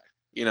this guy?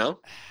 You know,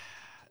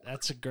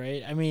 that's a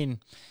great. I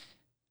mean,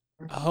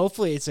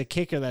 hopefully it's a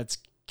kicker that's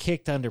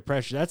kicked under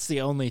pressure. That's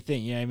the only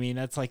thing. You know what I mean?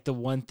 That's like the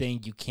one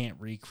thing you can't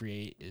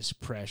recreate is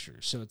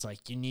pressure. So it's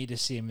like you need to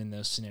see him in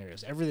those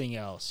scenarios. Everything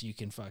else you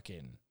can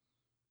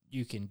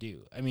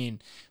do. I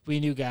mean, we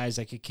knew guys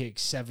that could kick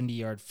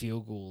 70-yard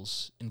field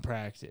goals in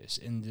practice,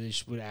 and they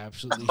would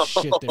absolutely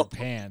shit their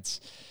pants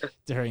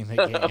during the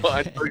game.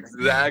 I know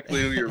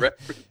exactly who you're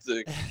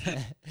referencing.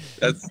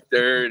 That's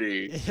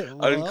dirty.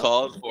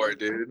 Uncalled for,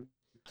 dude.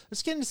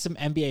 Let's get into some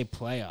NBA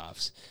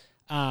playoffs.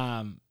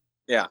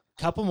 Yeah.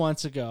 A couple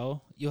months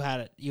ago, you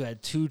had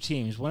two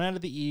teams, one out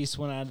of the East,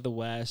 one out of the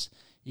West.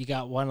 You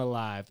got one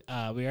alive.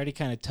 We already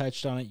kind of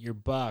touched on it. Your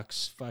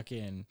Bucks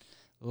fucking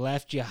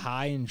left you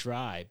high and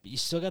dry, but you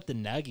still got the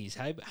Nuggies.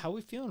 How are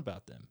we feeling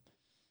about them?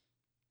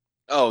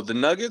 Oh, the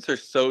Nuggets are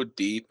so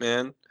deep,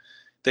 man.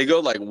 They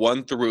go like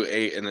 1 through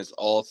 8, and it's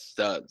all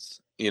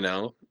studs. You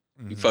know,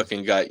 you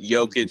fucking got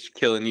Jokic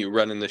killing you,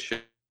 running the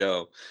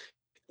show.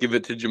 Give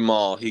it to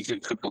Jamal. He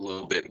could cook a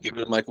little bit. Give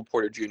it to Michael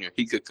Porter Jr.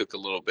 He could cook a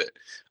little bit.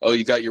 Oh,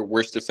 you got your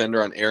worst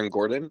defender on Aaron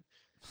Gordon?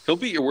 He'll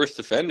beat your worst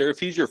defender. If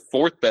he's your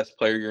 4th best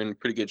player, you're in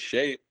pretty good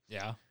shape.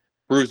 Yeah.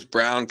 Bruce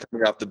Brown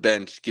coming off the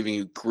bench, giving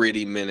you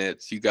gritty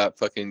minutes. You got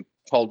fucking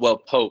Caldwell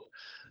Pope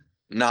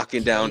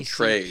knocking down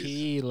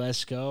trays.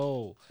 Let's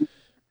go.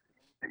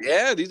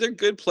 Yeah, these are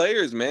good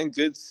players, man.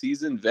 Good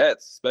seasoned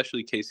vets,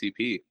 especially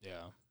KCP. Yeah.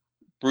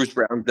 Bruce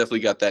Brown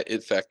definitely got that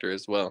it factor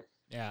as well.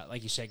 Yeah,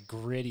 like you said,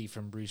 gritty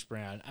from Bruce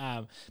Brown.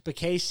 But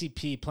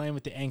KCP playing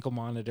with the ankle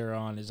monitor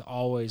on is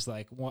always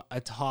like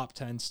a top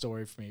 10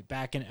 story for me.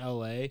 Back in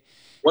LA.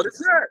 What is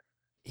that?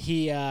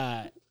 He,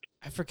 I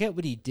forget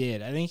what he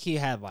did. I think he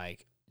had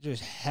like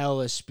just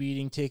hella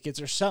speeding tickets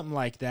or something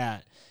like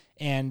that.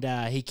 And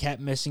he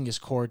kept missing his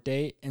court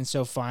date. And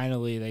so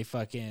finally they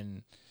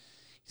fucking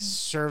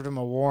served him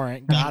a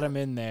warrant, got him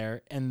in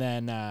there, and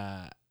then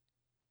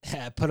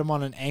put him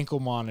on an ankle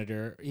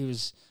monitor. He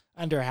was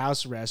under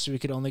house arrest, so he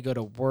could only go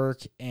to work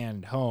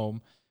and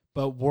home,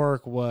 but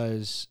work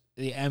was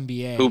the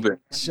NBA.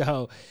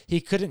 So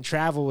he couldn't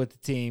travel with the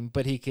team,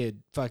 but he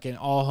could fucking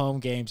all home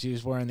games. He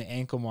was wearing the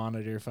ankle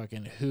monitor,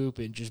 fucking hoop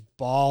and just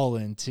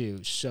balling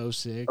too. So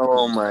sick.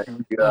 Oh my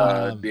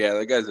God. Yeah,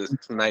 that guy's a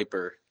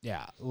sniper.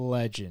 Yeah,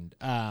 legend.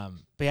 But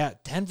yeah,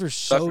 Denver's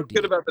so I feel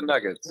good about the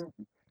Nuggets.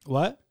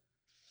 What?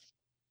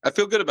 I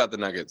feel good about the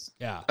Nuggets.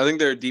 Yeah. I think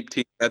they're a deep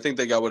team. I think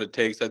they got what it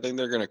takes. I think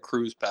they're going to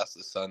cruise past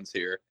the Suns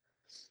here.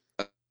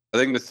 I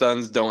think the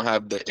Suns don't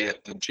have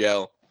the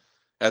gel.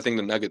 I think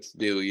the Nuggets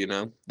do, you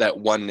know, that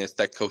oneness,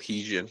 that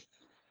cohesion.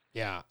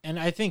 Yeah, and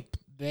I think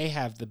they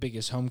have the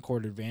biggest home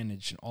court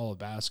advantage in all of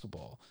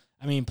basketball.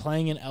 I mean,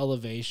 playing in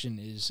elevation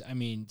is, I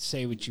mean,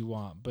 say what you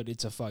want, but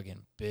it's a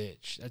fucking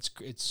bitch.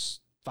 It's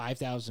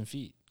 5,000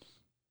 feet.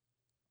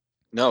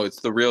 No,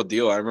 it's the real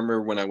deal. I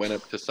remember when I went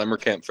up to summer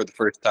camp for the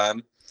first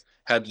time,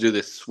 had to do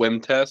this swim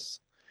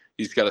test.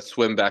 You just got to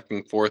swim back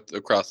and forth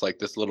across like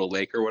this little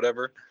lake or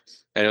whatever.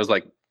 And it was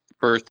like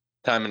first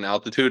time in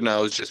altitude, and I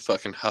was just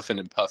fucking huffing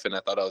and puffing.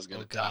 I thought I was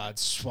going to die. God,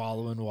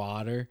 swallowing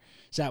water.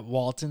 Is that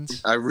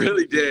Walton's? I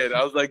really did.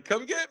 I was like,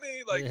 come get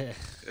me. Like,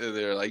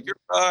 they're like,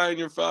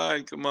 you're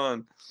fine. Come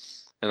on.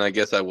 And I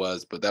guess I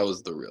was, but that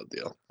was the real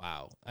deal.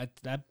 Wow.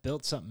 That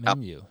built something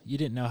in you. You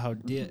didn't know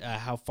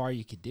how far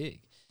you could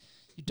dig.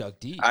 You dug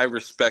deep. I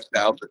respect the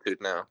altitude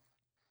now.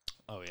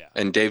 Oh, yeah.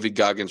 And David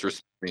Goggins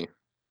respects me.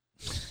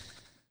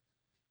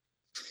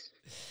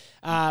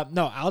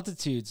 No,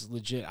 altitude's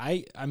legit.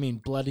 I mean,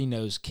 bloody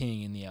nose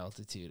king in the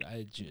altitude.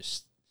 I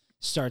just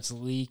starts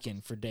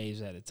leaking for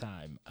days at a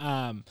time.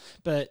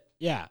 But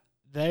yeah,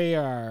 they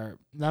are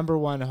number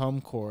one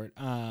home court.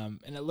 And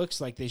it looks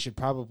like they should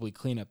probably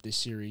clean up this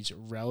series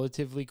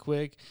relatively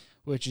quick,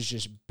 which is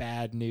just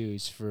bad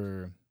news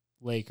for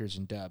Lakers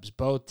and Dubs,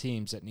 both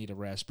teams that need a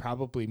rest,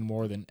 probably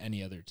more than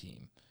any other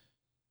team.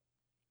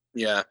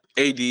 Yeah,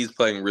 AD's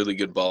playing really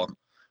good ball.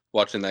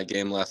 Watching that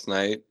game last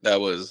night, that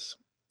was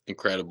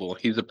incredible.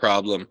 He's a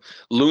problem.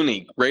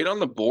 Looney, great on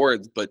the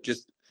boards, but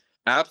just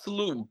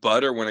absolute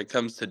butter when it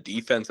comes to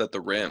defense at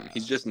the rim.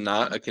 He's just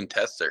not a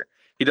contester.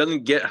 He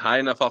doesn't get high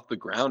enough off the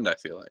ground, I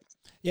feel like.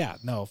 Yeah,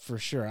 no, for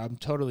sure. I'm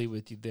totally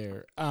with you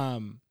there.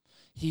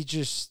 He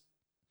just,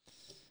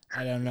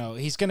 I don't know.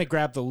 He's going to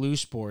grab the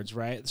loose boards,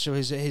 right? So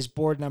his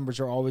board numbers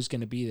are always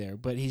going to be there,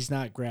 but he's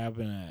not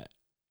grabbing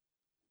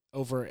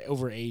over AD.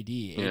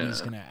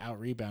 AD's going to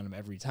out-rebound him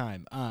every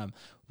time.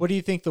 What do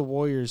you think the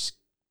Warriors'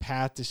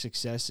 path to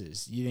success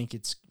is? You think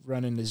it's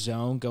running the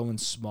zone, going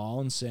small,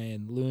 and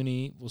saying,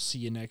 Looney, we'll see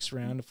you next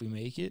round if we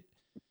make it?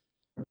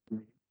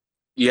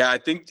 Yeah, I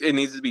think it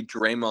needs to be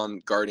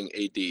Draymond guarding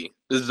AD.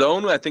 The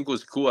zone, I think,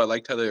 was cool. I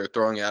liked how they were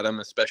throwing at him,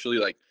 especially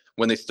like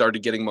when they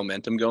started getting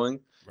momentum going,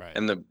 right,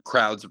 and the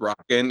crowd's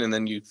rocking, and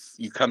then you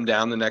come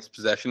down the next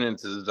possession and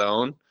it's a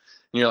zone, and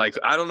you're like,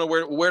 I don't know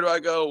where do I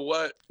go?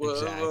 What?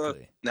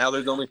 Exactly. Now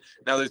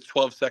there's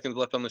 12 seconds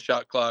left on the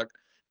shot clock.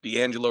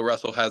 D'Angelo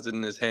Russell has it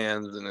in his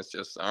hands, and it's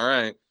just all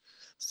right.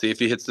 See if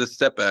he hits this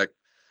step back.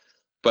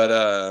 But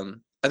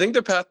I think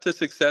the path to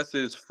success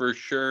is for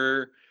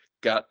sure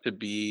got to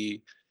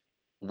be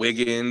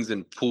Wiggins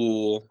and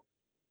Poole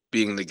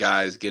being the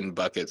guys getting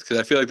buckets, because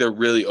I feel like they're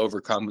really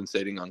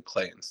overcompensating on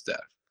Clay and Steph.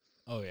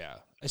 Oh yeah,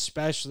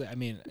 especially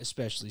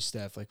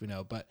Steph, like we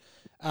know, but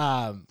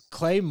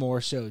Clay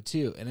more so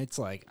too. And it's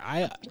like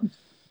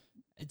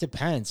it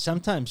depends.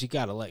 Sometimes you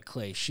gotta let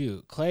Clay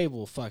shoot. Clay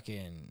will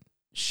fucking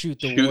shoot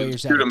the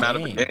Warriors out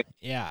of the game.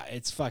 Yeah,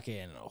 it's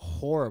fucking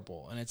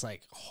horrible, and it's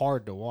like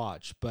hard to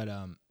watch. But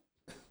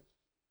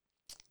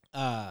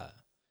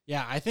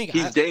yeah, I think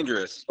he's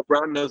dangerous.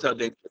 LeBron knows how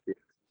dangerous he is.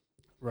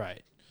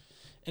 Right.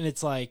 And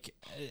it's like,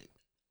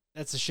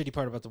 that's the shitty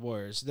part about the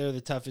Warriors. They're the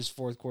toughest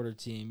fourth quarter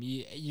team.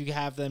 You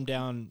have them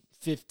down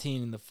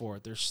 15 in the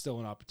fourth. There's still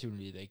an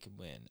opportunity they can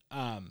win.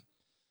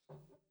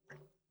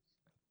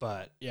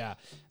 But yeah,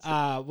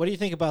 what do you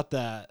think about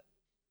the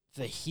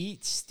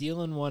Heat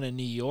stealing one in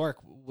New York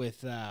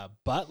with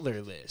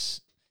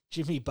Butlerless?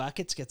 Jimmy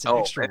Buckets gets an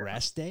extra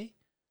rest day.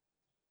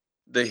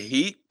 The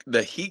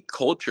Heat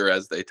culture,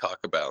 as they talk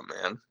about,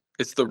 man,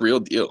 it's the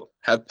real deal.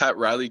 Have Pat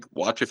Riley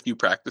watch a few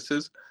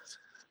practices.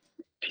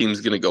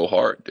 Team's gonna go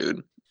hard,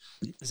 dude.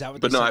 Is that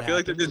what? But no, I feel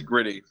like they're just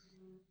gritty.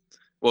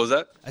 What was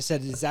that? I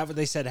said, is that what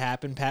they said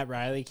happened? Pat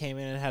Riley came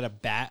in and had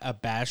a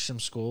bash some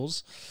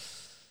schools.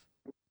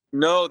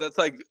 No, that's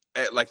like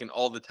an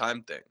all the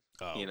time thing.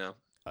 Oh, you know,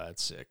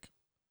 that's sick.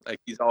 Like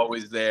he's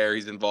always there.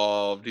 He's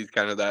involved. He's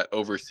kind of that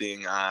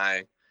overseeing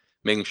eye,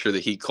 making sure the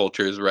Heat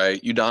culture is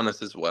right.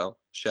 Giannis as well.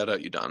 Shout out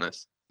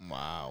Giannis.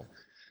 Wow,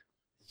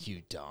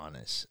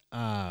 Giannis.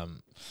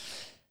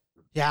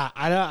 Yeah,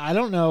 I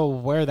don't know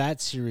where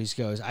that series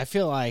goes. I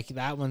feel like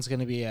that one's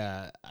going to be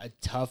a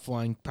tough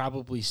one,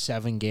 probably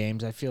 7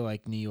 games. I feel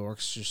like New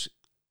York's just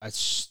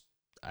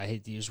I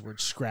hate to use the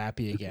word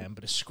scrappy again,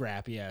 but a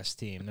scrappy-ass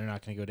team. They're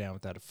not going to go down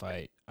without a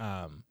fight.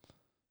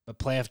 But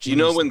playoff G. You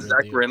know when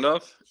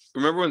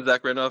remember when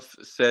Zach Randolph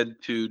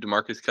said to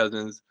DeMarcus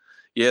Cousins,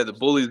 yeah, the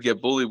bullies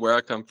get bullied where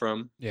I come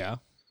from? Yeah.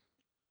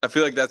 I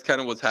feel like that's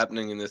kind of what's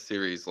happening in this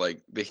series.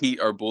 Like the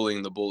Heat are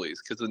bullying the bullies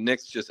because the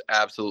Knicks just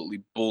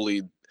absolutely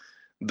bullied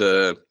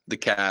the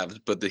Cavs,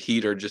 but the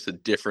Heat are just a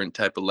different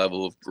type of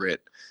level of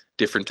grit,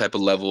 different type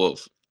of level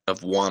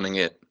of wanting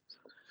it.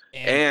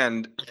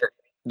 And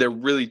they're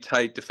really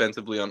tight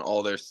defensively on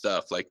all their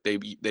stuff. Like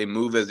they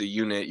move as a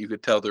unit. You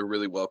could tell they're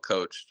really well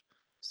coached.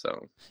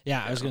 So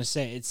yeah, I was gonna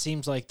say it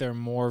seems like they're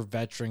more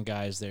veteran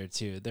guys there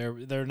too.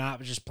 They're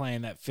not just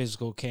playing that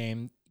physical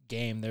game.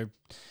 They're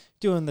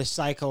doing the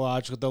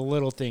psychological, the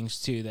little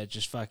things too that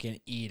just fucking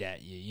eat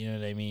at you. You know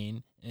what I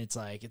mean? And it's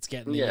like it's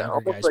getting the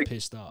younger guys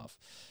pissed off.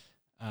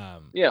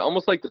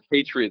 Almost like the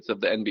Patriots of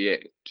the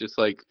NBA. Just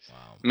like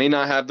may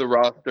not have the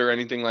roster or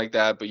anything like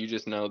that, but you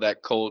just know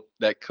that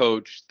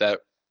coach, that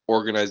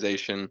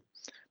organization,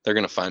 they're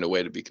gonna find a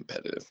way to be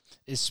competitive.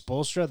 Is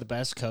Spoelstra the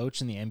best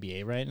coach in the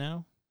NBA right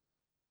now?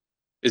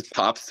 Is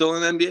Pop still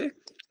in the NBA?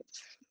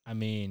 I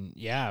mean,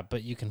 yeah,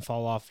 but you can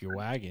fall off your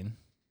wagon.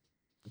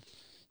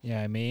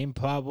 Yeah, I mean,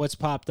 what's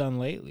Pop done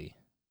lately?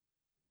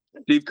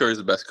 Steve Kerr is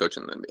the best coach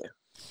in the NBA.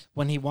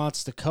 When he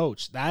wants to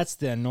coach, that's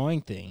the annoying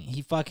thing.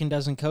 He fucking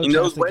doesn't coach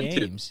half the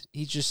games.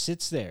 He just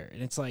sits there,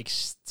 and it's like,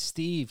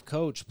 Steve,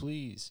 coach,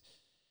 please.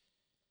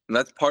 And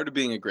that's part of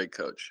being a great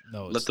coach.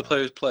 No, let the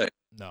players play.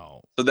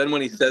 No. So then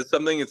when he says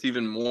something, it's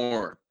even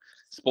more.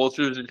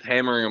 Spoelstra's just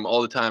hammering him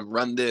all the time.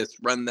 Run this,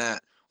 run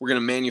that. We're going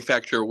to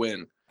manufacture a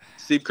win.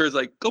 Steve Kerr's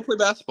like, go play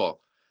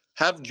basketball.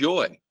 Have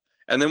joy.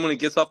 And then when it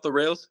gets off the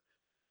rails,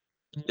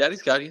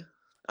 Daddy's got you.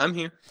 I'm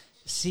here.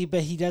 See, but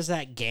he does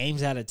that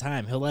games at a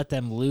time. He'll let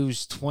them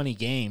lose 20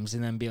 games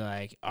and then be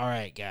like, all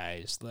right,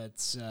 guys,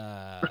 let's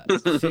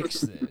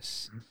fix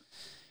this.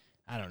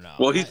 I don't know.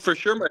 Well, he's for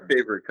sure my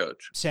favorite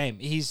coach. Same.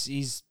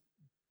 He's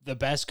the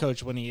best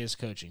coach when he is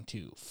coaching,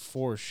 too,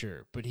 for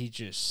sure. But he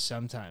just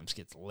sometimes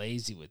gets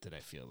lazy with it,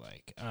 I feel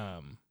like.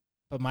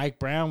 But Mike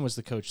Brown was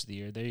the coach of the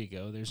year. There you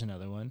go. There's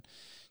another one.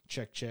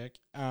 Check.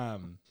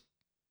 And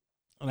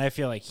I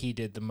feel like he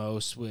did the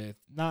most with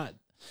not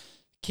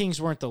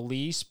Kings weren't the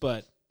least,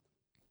 but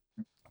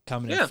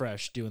coming in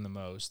fresh, doing the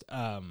most.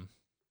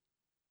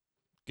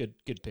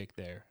 Good pick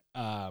there.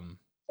 Fuck.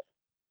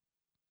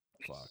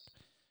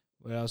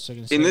 What else was I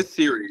gonna say? In this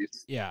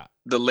series, yeah,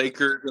 the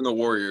Lakers and the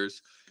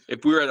Warriors.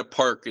 If we were at a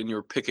park and you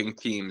were picking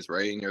teams,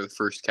 right, and you're the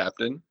first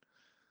captain,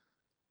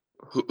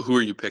 who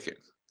are you picking?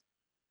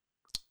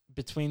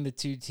 Between the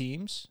two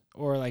teams,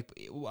 or like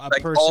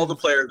all the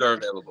players are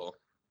available.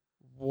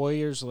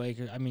 Warriors,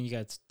 Lakers. I mean, you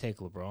got to take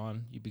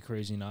LeBron. You'd be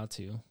crazy not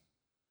to.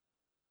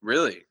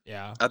 Really?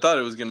 Yeah. I thought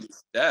it was gonna be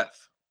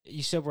Steph.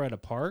 You said we're at a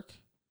park.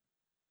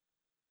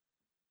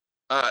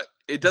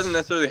 It doesn't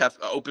necessarily have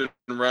to open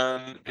and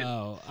run.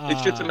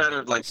 It's just a matter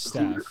of like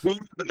who's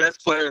the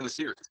best player in the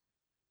series.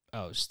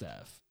 Oh,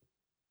 Steph.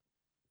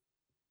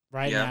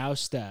 Now,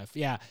 Steph.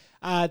 Yeah.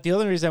 The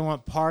only reason I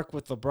want Park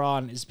with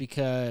LeBron is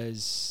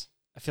because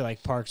I feel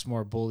like Park's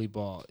more bully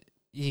ball.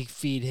 You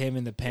feed him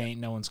in the paint,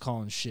 no one's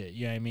calling shit.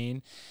 You know what I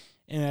mean?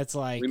 And that's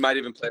like we might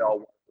even play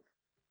all.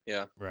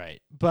 Yeah.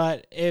 Right.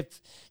 But if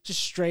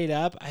just straight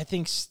up, I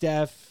think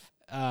Steph,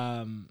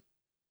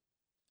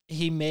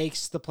 he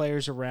makes the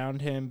players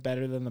around him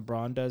better than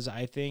LeBron does,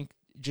 I think,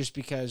 just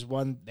because,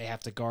 one, they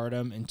have to guard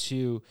him, and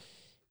two,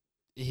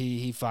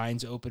 he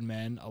finds open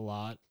men a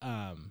lot.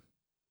 And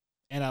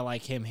I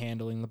like him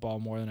handling the ball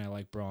more than I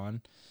like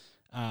Braun.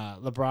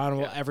 LeBron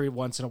will every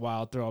once in a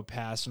while throw a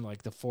pass from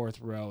like the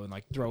fourth row and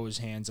like throw his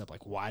hands up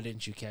like, why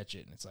didn't you catch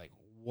it? And it's like,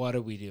 what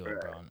are we doing,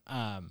 Braun?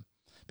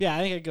 But yeah, I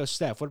think I'd go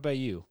Steph. What about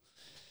you?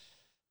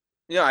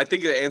 Yeah, I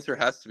think the answer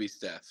has to be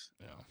Steph.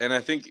 Yeah. And I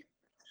think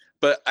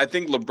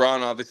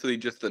LeBron, obviously,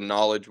 just the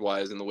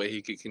knowledge-wise and the way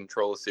he could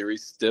control a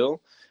series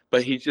still,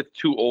 but he's just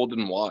too old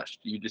and washed.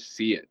 You just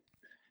see it.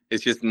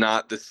 It's just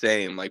not the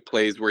same. Like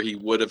plays where he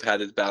would have had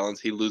his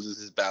balance, he loses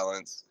his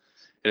balance,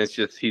 and it's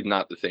just he's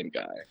not the same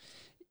guy.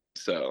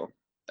 So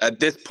at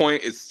this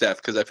point, it's Steph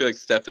because I feel like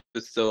Steph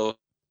is still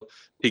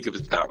peak of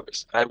his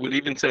powers. I would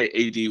even say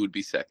AD would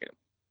be second.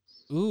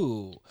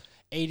 Ooh.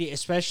 AD,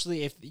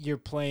 especially if you're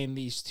playing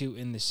these two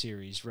in the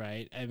series,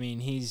 right? I mean,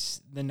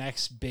 he's the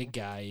next big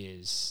guy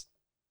is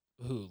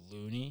who?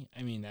 Looney?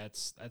 I mean,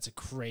 that's a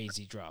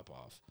crazy drop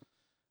off.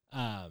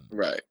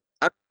 Right.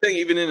 I'm saying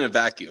even in a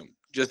vacuum,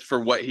 just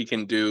for what he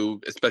can do,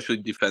 especially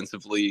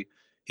defensively,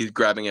 he's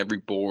grabbing every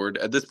board.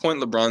 At this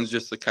point, LeBron's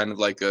just kind of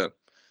like an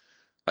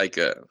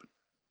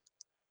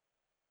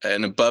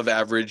above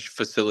average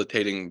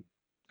facilitating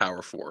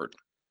power forward.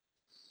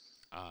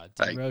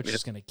 D Roach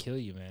is gonna kill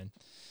you, man.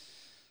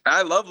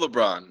 I love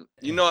LeBron.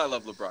 You know I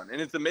love LeBron. And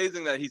it's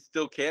amazing that he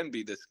still can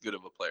be this good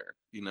of a player,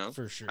 you know?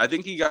 For sure. I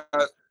think he got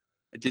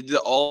 – did the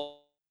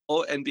all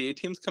NBA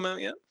teams come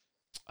out yet?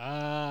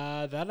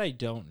 That I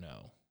don't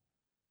know.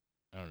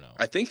 I don't know.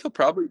 I think he'll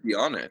probably be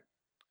on it.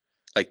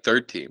 Like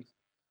third team.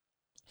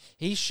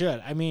 He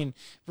should. I mean,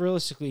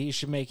 realistically, he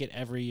should make it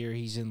every year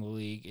he's in the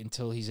league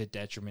until he's a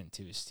detriment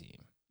to his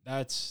team.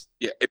 That's –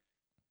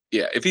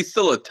 If he's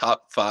still a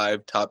top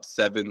 5, top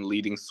 7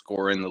 leading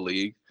scorer in the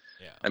league,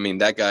 I mean,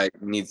 that guy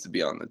needs to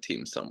be on the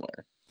team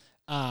somewhere.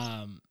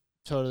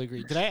 Totally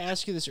agree. Did I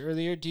ask you this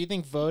earlier? Do you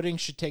think voting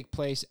should take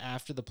place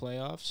after the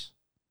playoffs?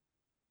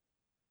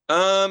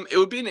 It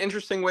would be an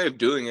interesting way of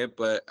doing it,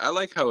 but I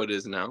like how it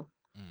is now.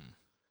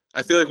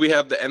 I feel like we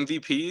have the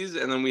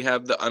MVPs and then we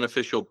have the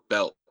unofficial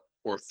belt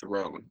or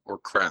throne or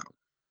crown.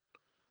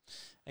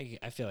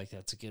 I feel like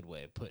that's a good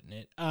way of putting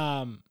it.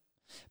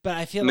 But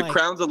I feel and like the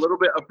crown's a little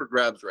bit up for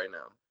grabs right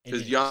now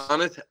because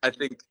Giannis, I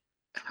think,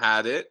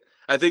 had it.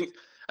 I think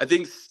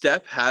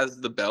Steph has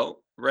the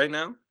belt right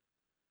now,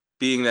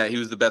 being that he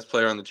was the best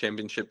player on the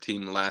championship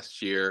team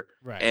last year,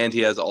 right. And he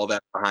has all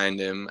that behind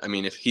him. I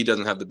mean, if he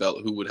doesn't have the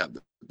belt, who would have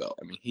the belt?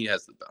 I mean, he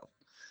has the belt.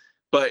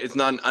 But it's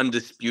not an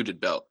undisputed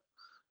belt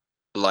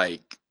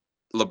like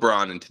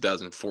LeBron in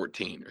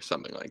 2014 or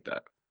something like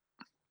that.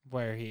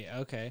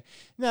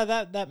 No,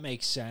 that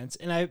makes sense.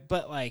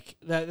 But like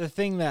the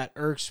thing that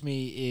irks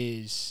me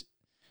is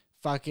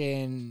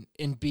fucking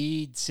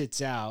Embiid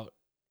sits out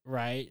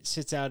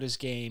his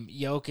game.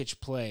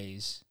 Jokic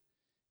plays,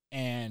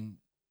 and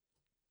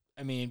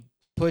I mean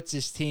puts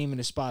his team in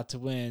a spot to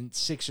win.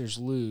 Sixers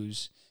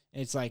lose.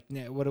 And it's like,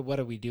 what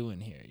are we doing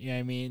here? You know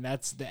what I mean?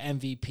 That's the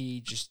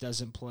MVP just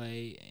doesn't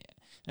play.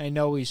 I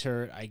know he's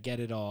hurt. I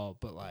get it all,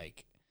 but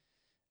like.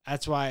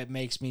 That's why it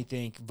makes me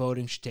think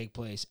voting should take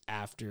place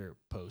after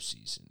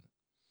postseason.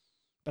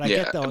 But I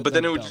get but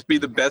then it would just be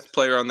the best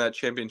player on that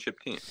championship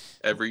team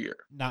every year.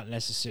 Not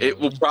necessarily. It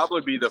will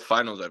probably be the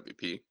Finals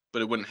MVP,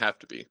 but it wouldn't have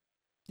to be.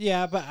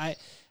 Yeah, but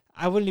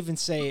I wouldn't even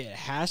say it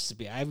has to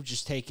be. I would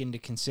just take into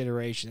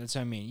consideration. That's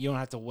what I mean. You don't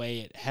have to weigh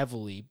it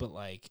heavily, but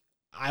like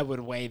I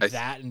would weigh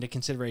that into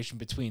consideration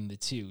between the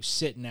two,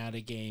 sitting out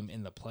a game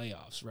in the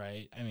playoffs,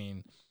 right? I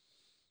mean,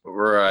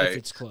 right. If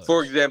it's close.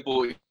 For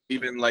example,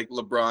 even like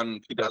LeBron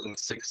in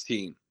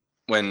 2016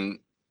 when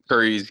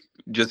Curry's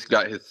just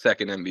got his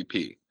second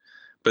MVP.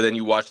 But then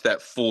you watch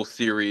that full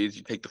series,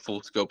 you take the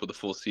full scope of the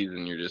full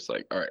season, you're just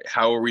like, all right,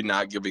 how are we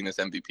not giving this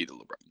MVP to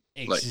LeBron?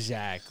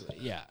 Exactly.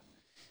 Yeah.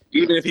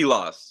 Even if he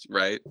lost,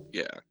 right?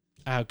 Yeah.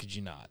 How could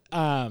you not?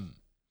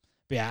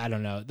 But yeah, I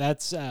don't know.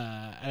 That's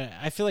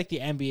I feel like the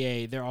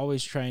NBA, they're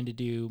always trying to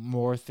do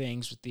more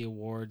things with the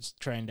awards,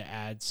 trying to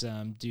add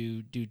some,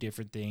 do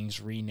different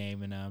things,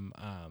 renaming them,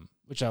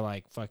 which I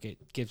like. Fuck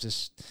it, gives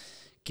us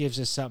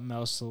something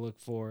else to look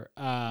for.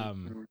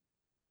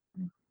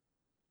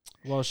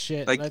 Well,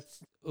 shit. Like,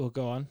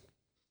 Go on.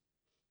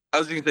 I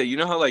was gonna say, you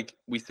know how like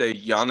we say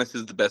Giannis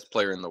is the best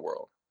player in the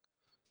world,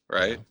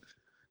 right? Yeah.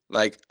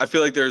 Like, I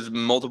feel like there's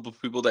multiple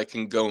people that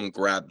can go and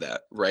grab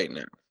that right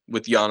now.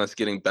 With Giannis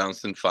getting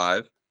bounced in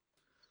 5,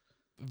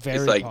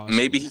 it's like possible.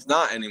 maybe he's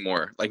not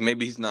anymore. Like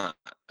maybe he's not.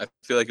 I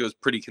feel like it was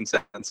pretty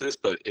consensus,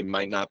 but it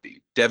might not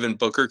be. Devin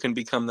Booker can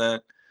become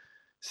that.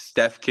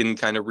 Steph can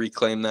kind of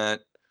reclaim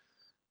that.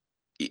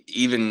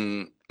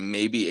 Even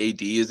maybe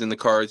AD is in the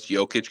cards.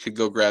 Jokic could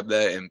go grab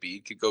that.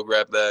 Embiid could go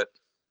grab that.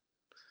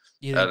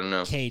 I don't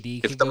know.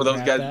 KD if some of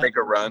those guys make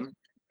a run,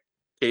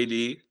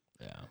 KD.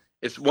 Yeah.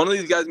 If one of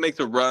these guys makes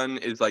a run,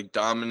 is like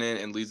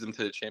dominant and leads them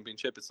to the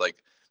championship, it's like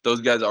those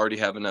guys already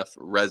have enough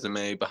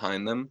resume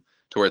behind them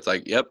to where it's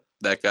like, yep,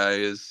 that guy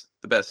is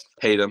the best.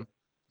 Hate him.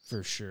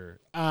 For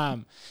sure.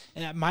 And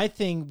my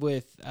thing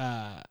with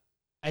yeah.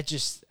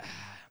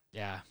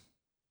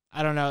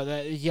 I don't know.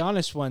 The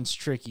Giannis one's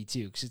tricky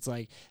too, because it's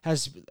like,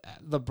 did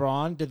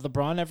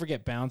LeBron ever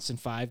get bounced in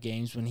 5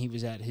 games when he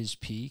was at his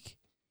peak?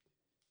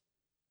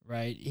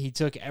 Right? He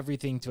took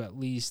everything to at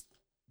least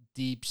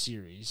deep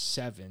series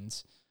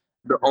 7s.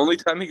 The only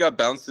time he got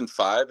bounced in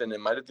 5, and it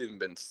might have even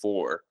been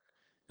 4,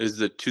 is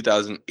the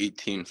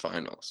 2018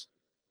 finals.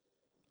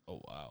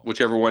 Oh, wow.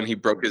 Whichever one he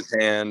broke his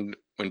hand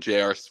when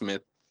J.R.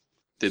 Smith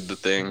did the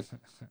thing.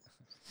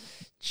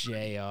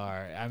 JR.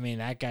 I mean,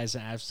 that guy's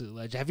an absolute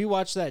legend. Have you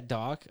watched that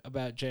doc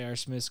about J.R.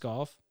 Smith's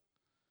golf?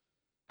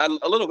 A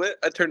little bit.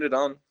 I turned it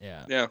on.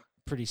 Yeah. Yeah.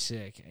 Pretty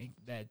sick.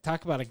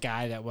 Talk about a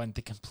guy that went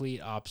the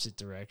complete opposite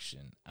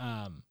direction.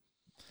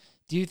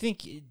 Do you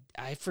think,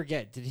 I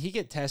forget, did he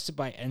get tested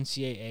by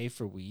NCAA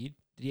for weed?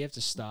 Did he have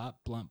to stop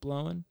blunt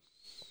blowing?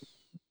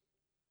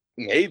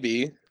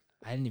 Maybe.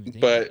 I didn't even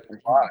think But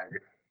why?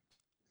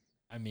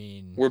 I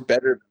mean, we're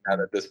better than that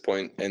at this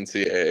point,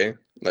 NCAA.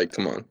 Like,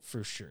 come on.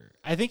 For sure.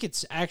 I think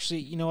it's actually,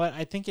 you know what?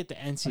 I think the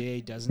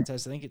NCAA doesn't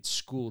test. I think it's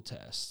school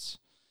tests.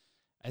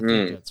 I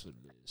think that's what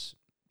it is.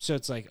 So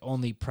it's like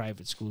only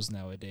private schools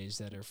nowadays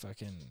that are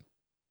fucking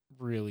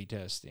really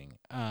testing.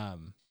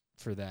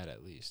 For that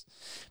at least.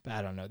 But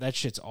I don't know. That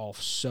shit's all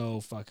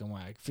so fucking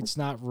whack. If it's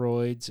not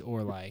roids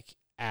or like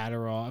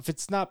Adderall, if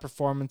it's not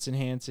performance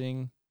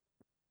enhancing,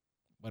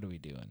 what are we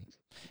doing?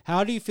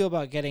 How do you feel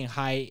about getting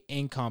high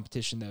in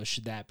competition though?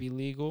 Should that be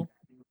legal?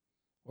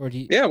 Or do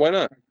you? Yeah, why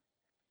not?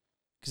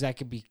 Because that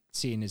could be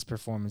seen as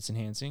performance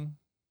enhancing.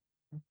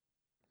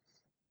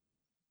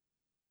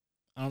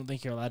 I don't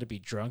think you're allowed to be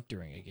drunk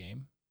during a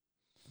game.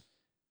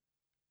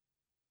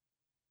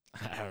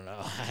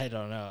 I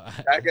don't know.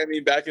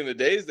 Back in the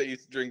days, they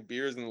used to drink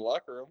beers in the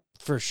locker room.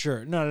 For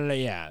sure. No.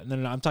 Yeah.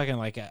 No. I'm talking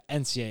like a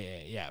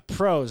NCAA. Yeah.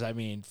 Pros, I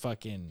mean,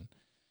 fucking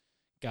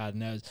God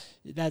knows.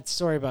 That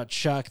story about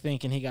Chuck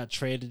thinking he got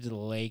traded to the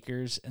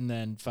Lakers and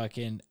then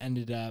fucking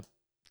ended up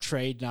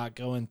trade not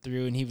going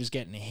through, and he was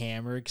getting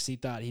hammered because he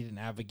thought he didn't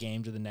have a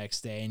game to the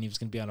next day and he was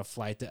going to be on a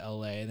flight to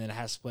LA and then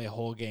has to play a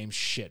whole game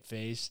shit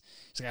face.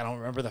 He's like, I don't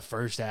remember the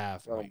first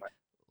half. Oh, like,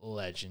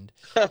 legend.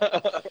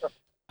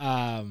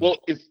 Well,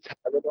 is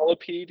Tylenol a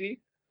PED?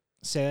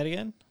 Say that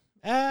again?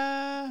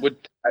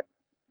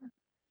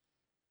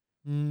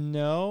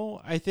 No,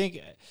 I think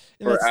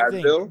that's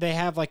the thing. They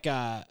have like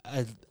a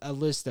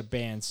list of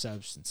banned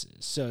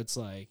substances. So it's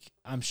like,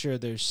 I'm sure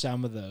there's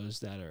some of those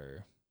that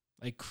are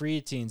like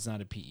creatine's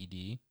not a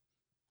PED,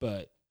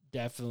 but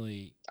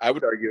definitely. I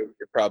would argue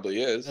it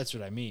probably is. That's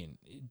what I mean.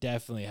 It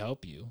definitely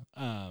help you.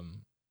 I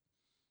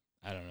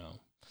don't know.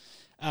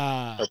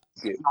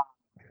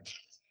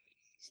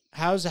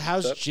 How's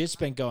Jits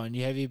been going?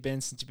 Have you been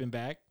since you've been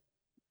back?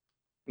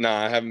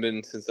 Nah, I haven't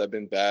been since I've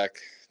been back.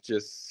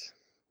 Just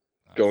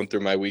going through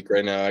my week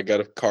right now. I got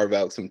to carve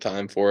out some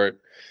time for it.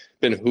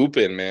 Been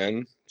hooping,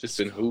 man. Just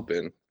been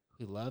hooping.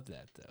 We love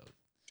that though.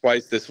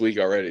 Twice this week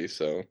already,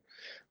 so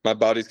my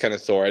body's kind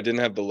of sore. I didn't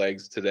have the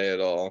legs today at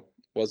all.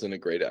 Wasn't a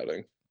great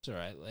outing. It's all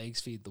right.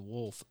 Legs feed the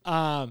wolf.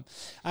 I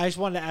just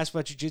wanted to ask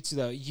about jiu-jitsu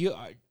though.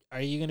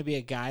 Are you going to be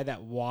a guy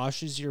that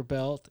washes your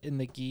belt in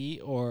the gi,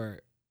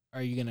 or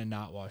are you going to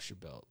not wash your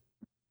belt?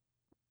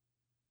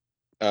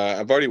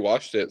 I've already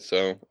washed it,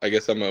 so I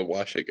guess I'm a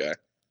wash it guy.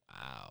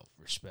 Wow,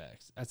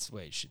 respect. That's the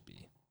way it should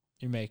be.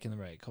 You're making the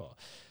right call.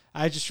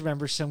 I just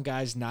remember some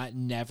guys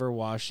never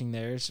washing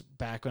theirs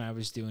back when I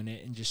was doing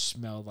it and just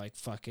smelled like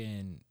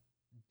fucking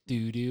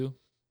doo-doo.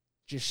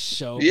 Just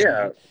so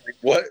bad. Like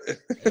what?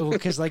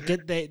 Because like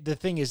the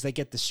thing is they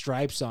get the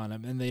stripes on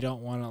them and they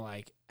don't want to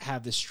like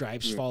have the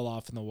stripes fall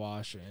off in the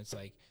washer. And it's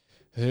like,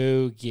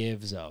 who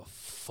gives a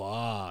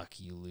fuck,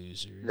 you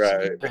losers?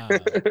 Right.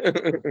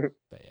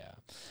 But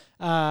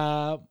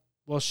yeah.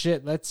 Well, Well,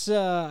 shit. Let's,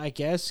 I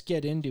guess,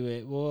 get into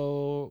it.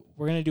 We're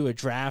gonna do a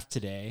draft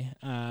today,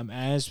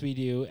 as we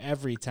do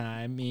every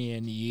time. Me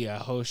and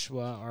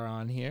Yehoshua are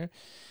on here,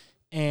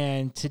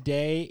 and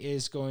today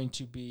is going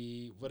to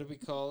be, what do we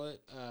call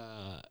it?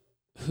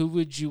 Who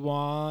would you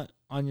want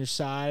on your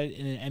side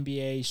in an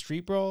NBA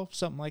street brawl,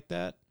 something like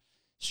that?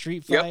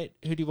 Street fight.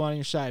 Yep. Who do you want on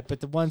your side?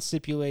 But the one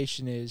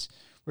stipulation is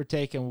we're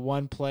taking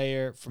one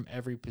player from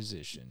every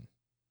position,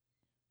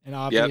 and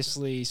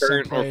obviously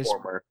some players. Or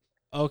former.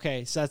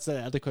 Okay, so that's the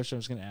other question I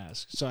was going to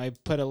ask. So I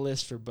put a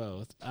list for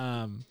both.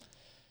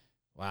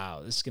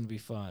 Wow, this is going to be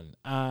fun.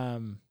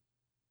 And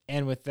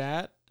with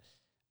that,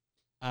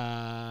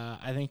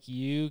 I think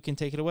you can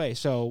take it away.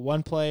 So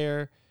one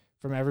player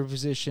from every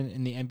position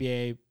in the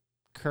NBA,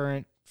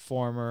 current,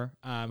 former,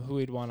 who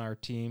we'd want our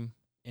team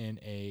in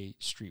a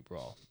street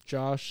brawl.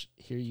 Josh,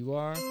 here you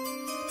are.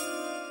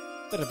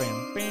 Bam,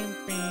 bam,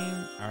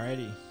 bam.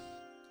 Alrighty.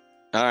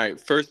 All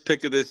right, first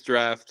pick of this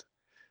draft.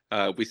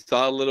 We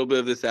saw a little bit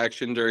of this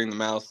action during the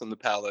Mouse and the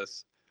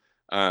Palace.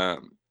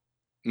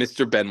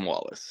 Mr. Ben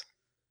Wallace.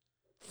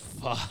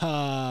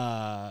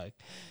 Fuck.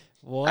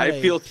 What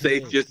I feel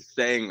safe just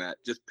saying that,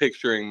 just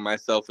picturing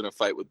myself in a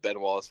fight with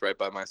Ben Wallace right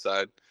by my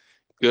side.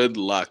 Good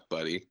luck,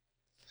 buddy.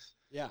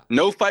 Yeah.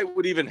 No fight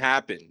would even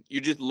happen. You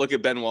just look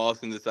at Ben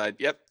Wallace and decide,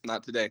 yep,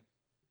 not today.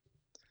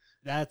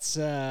 That's,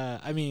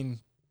 I mean,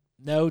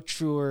 no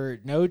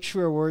truer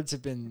words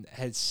have been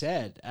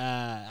said.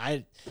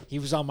 He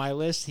was on my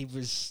list. He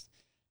was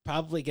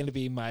probably going to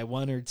be my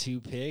 1 or 2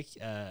 pick.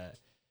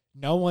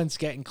 No one's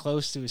getting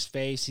close to his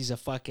face. He's a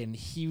fucking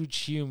huge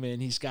human.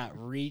 He's got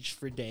reach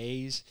for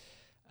days.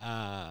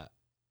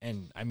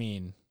 And I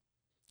mean,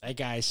 that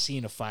guy's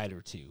seen a fight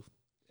or two.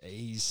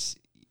 He's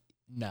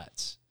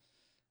nuts.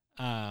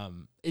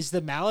 Is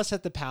the Malice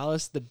at the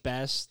Palace the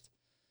best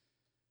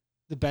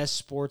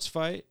sports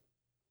fight?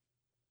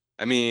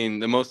 I mean,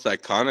 the most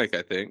iconic,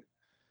 I think.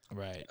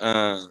 Right.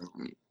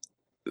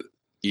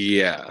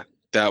 Yeah,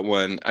 that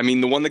one. I mean,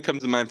 the one that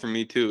comes to mind for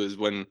me too is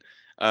when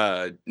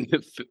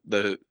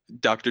the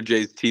Dr.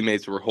 J's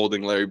teammates were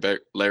holding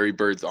Larry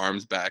Bird's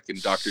arms back,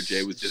 and Dr.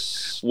 J was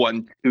just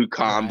 1-2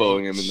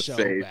 comboing him in the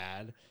face.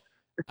 Bad.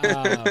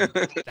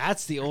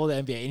 That's the old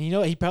NBA, and you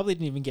know he probably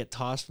didn't even get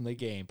tossed from the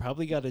game.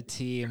 Probably got a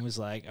tee and was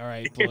like, "All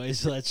right,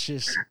 boys, let's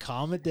just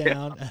calm it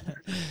down."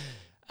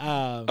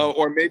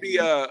 Or maybe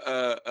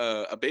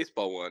a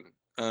baseball one,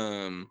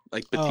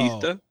 like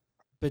Batista.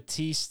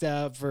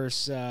 Batista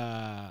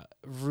versus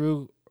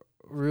Rugned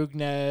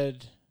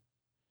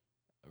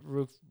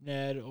or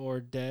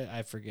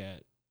I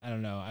forget. I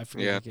don't know. I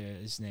forget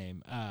his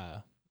name.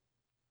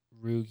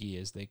 Rugi,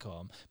 as they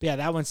call him. But yeah,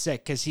 that one's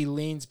sick because he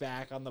leans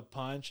back on the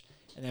punch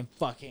and then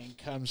fucking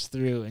comes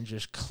through and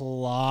just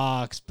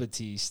clocks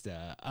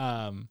Batista.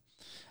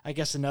 I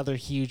guess another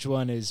huge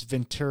one is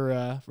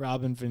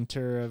Robin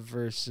Ventura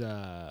versus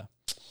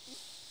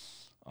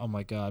oh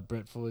my god,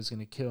 Brett Foley's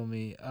gonna kill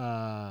me.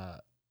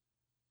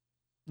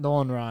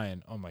 Nolan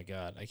Ryan. Oh my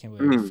god, I can't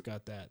believe I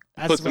forgot that.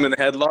 Puts him in a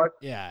headlock.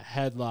 Yeah,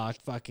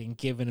 headlock, fucking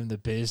giving him the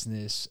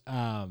business.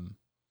 But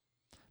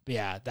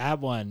yeah, that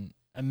one,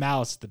 a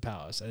Malice at the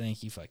Palace. I think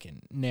he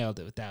fucking nailed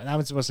it with that. That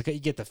one's supposed to, you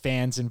get the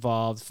fans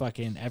involved.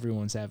 Fucking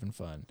everyone's having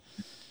fun.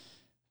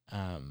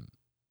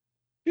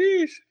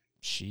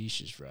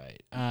 Sheesh is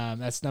right.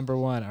 That's number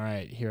 1. All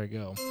right, here I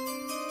go.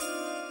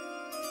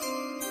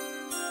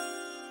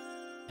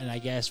 And I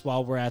guess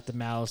while we're at the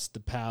Malice at the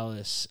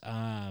Palace,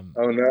 oh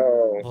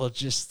no, we'll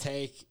just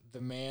take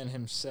the man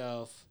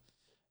himself,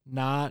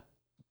 not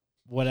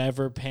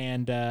whatever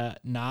Panda,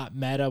 not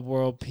Meta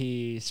World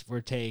Peace. We're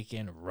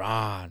taking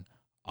Ron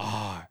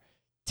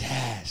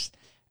Artest.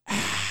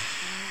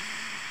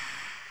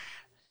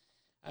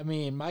 I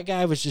mean, my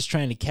guy was just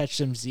trying to catch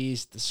some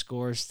Z's at the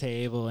scores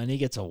table, and he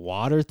gets a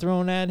water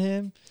thrown at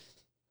him.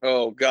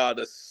 Oh god,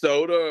 a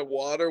soda,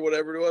 water,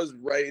 whatever it was,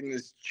 right in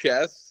his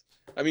chest.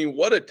 I mean,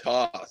 what a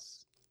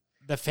toss.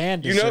 The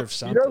fan deserves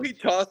something. You know he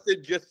tossed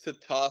it just to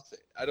toss it.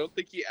 I don't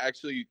think he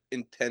actually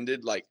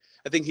intended, I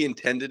think he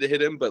intended to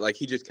hit him, but,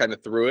 he just kind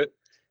of threw it,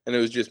 and it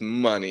was just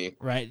money.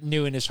 Right.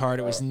 Knew in his heart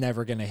it was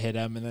never going to hit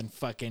him, and then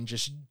fucking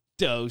just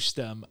dosed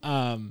him.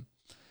 But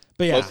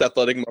yeah. Most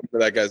athletic moment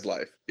of that guy's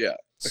life. Yeah.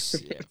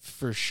 Yeah,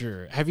 for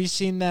sure. Have you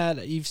seen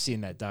that? You've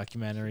seen that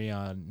documentary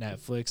on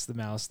Netflix, The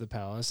Malice of the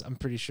Palace. I'm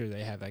pretty sure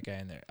they have that guy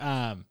in there.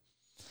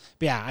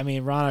 But yeah, I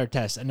mean, Ron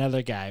Artest,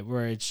 another guy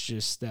where it's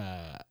just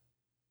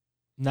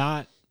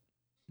not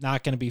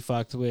going to be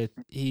fucked with.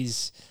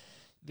 He's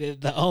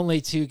the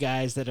only 2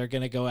 guys that are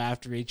going to go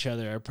after each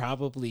other are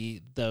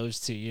probably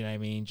those 2, you know what I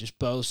mean? Just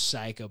both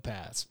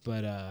psychopaths.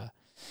 But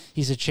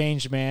he's a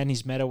changed man.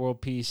 He's Meta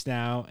World Peace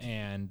now,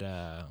 and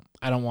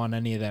I don't want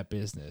any of that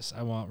business.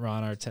 I want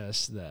Ron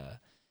Artest,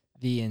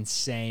 the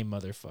insane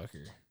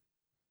motherfucker.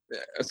 Yeah,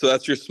 so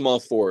that's your small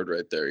forward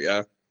right there,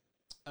 yeah?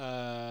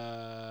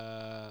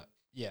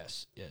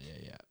 Yes. Yeah.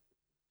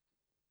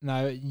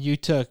 Now, you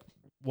took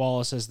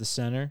Wallace as the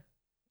center,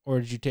 or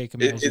did you take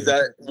him as... Is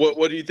that...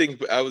 What do you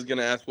think? I was going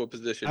to ask what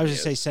position. I was going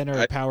to say center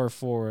or power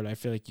forward. I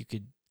feel like you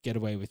could get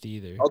away with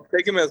either. I'll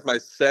take him as my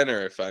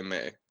center, if I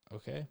may.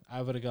 Okay,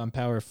 I would have gone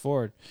power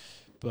forward,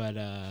 but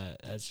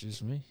that's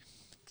just me.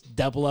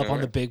 Double up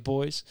on the big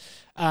boys.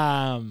 But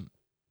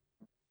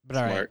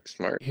all right,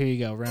 smart. Here you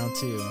go, round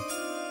 2.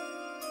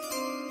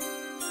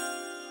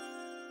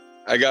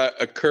 I got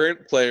a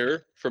current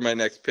player for my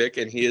next pick,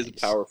 and he is a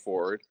power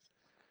forward.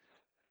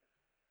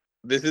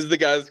 This is the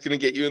guy that's going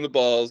to get you in the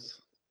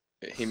balls.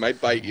 He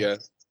might bite you.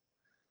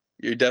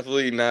 You're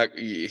definitely not.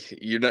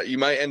 You're not. You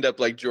might end up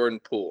like Jordan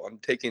Poole. I'm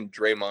taking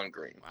Draymond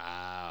Green.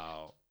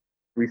 Wow.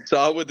 We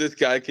saw what this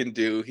guy can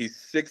do. He's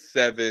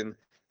 6'7",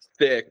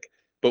 thick,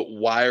 but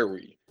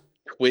wiry,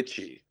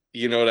 twitchy.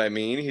 You know what I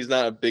mean? He's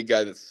not a big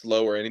guy that's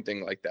slow or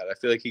anything like that. I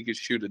feel like he could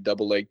shoot a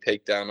double leg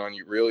takedown on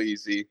you real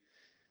easy.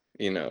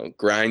 You know,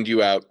 grind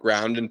you out,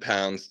 ground and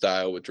pound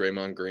style with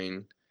Draymond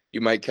Green. You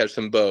might catch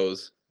some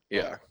bows.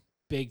 Yeah. Oh,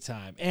 big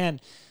time.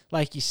 And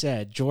like you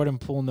said, Jordan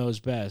Poole knows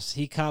best.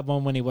 He caught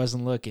one when he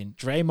wasn't looking.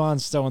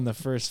 Draymond's still in the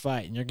first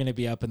fight, and you're going to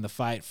be up in the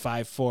fight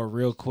 5-4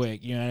 real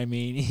quick. You know what I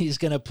mean? He's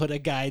going to put a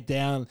guy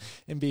down,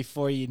 and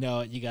before you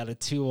know it, you got a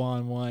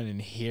 2-on-1,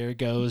 and here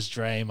goes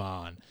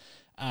Draymond.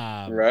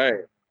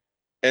 Right.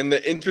 And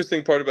the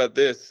interesting part about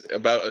this,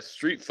 about a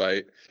street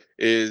fight,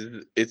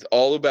 is it's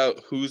all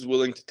about who's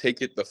willing to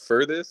take it the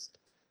furthest,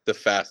 the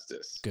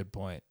fastest. Good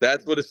point.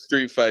 That's what a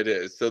street fight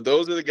is. So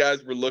those are the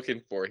guys we're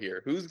looking for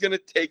here. Who's going to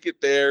take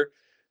it there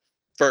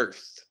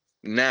first?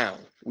 Now.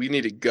 We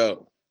need to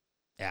go.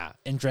 Yeah,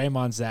 and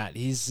Draymond's that.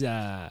 He's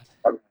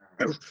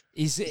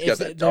if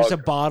that there's dog. a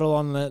bottle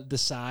on the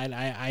side,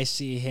 I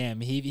see him.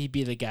 He'd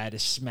be the guy to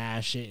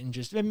smash it and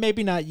just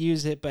maybe not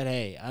use it, but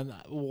hey, I'm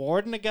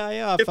warding a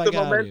guy off. Shift the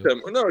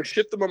momentum. No,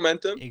 shift the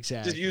momentum.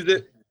 Exactly. Just use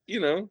it,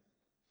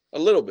 a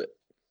little bit.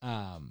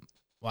 Wow,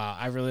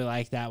 I really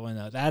like that one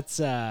though. That's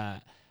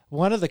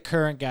one of the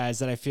current guys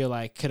that I feel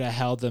like could have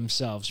held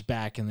themselves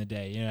back in the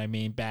day. You know what I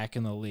mean? Back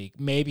in the league,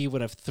 maybe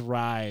would have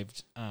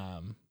thrived.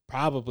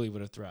 Probably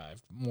would have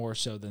thrived more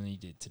so than he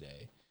did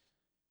today.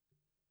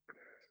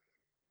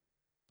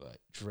 But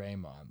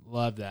Draymond,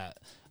 love that.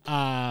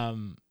 I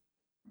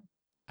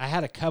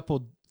had a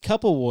couple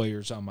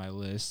Warriors on my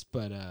list,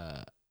 but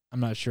I'm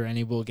not sure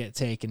any will get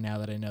taken now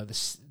that I know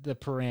the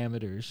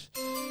parameters.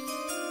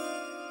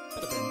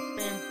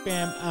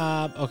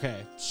 Bam.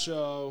 Okay,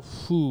 so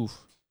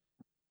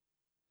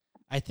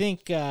I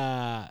think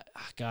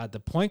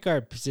the point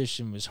guard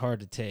position was hard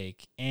to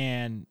take,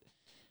 and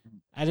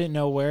I didn't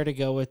know where to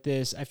go with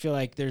this. I feel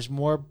like there's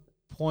more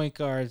point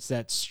guards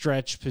that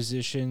stretch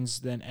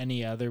positions than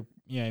any other.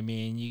 You know what I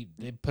mean?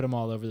 They put them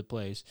all over the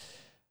place.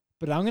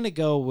 But I'm going to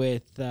go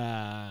with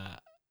the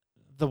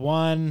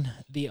one,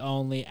 the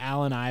only,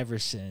 Allen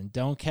Iverson.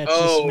 Don't catch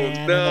this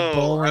man in a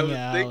bowling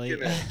alley.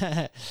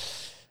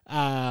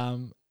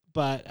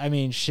 But, I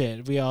mean,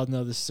 shit, we all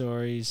know the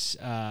stories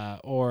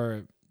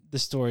or the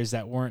stories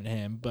that weren't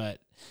him. But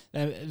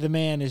the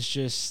man is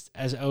just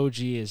as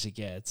OG as it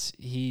gets.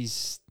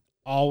 He's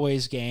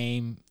always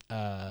game.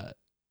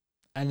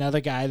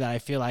 Another guy that I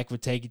feel like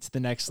would take it to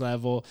the next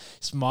level.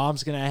 His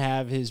mom's going to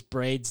have his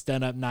braids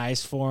done up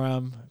nice for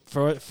him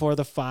for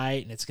the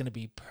fight, and it's going to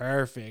be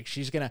perfect.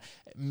 She's going to,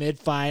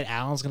 mid-fight,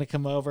 Allen's going to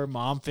come over.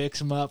 Mom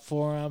fix him up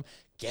for him.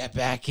 Get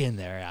back in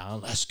there,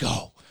 Allen. Let's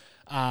go.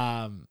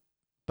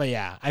 But,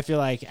 yeah, I feel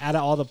like out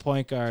of all the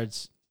point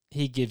guards,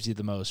 he gives you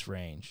the most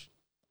range.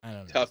 I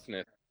don't know.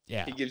 Toughness.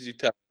 Yeah. He gives you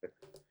toughness.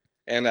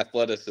 And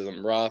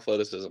athleticism, raw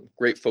athleticism.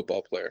 Great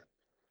football player.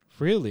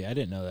 Really? I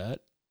didn't know that.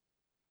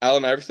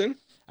 Allen Iverson?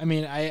 I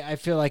mean, I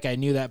feel like I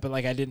knew that, but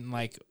like I didn't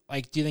like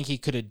do you think he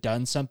could have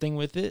done something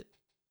with it?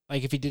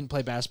 Like if he didn't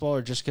play basketball,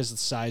 or just because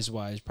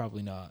size-wise,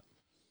 probably not.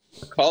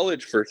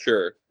 College for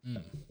sure.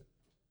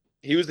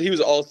 He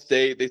was all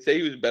state. They say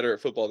he was better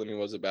at football than he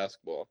was at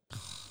basketball.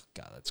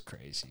 God, that's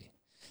crazy.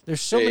 There's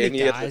so many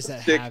guys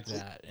that have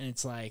that, and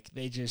it's like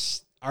they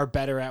just are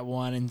better at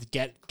one and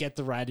get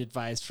the right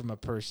advice from a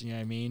person, you know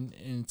what I mean?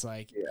 And it's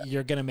like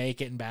you're gonna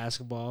make it in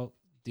basketball,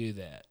 do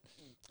that.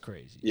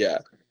 Crazy. Yeah.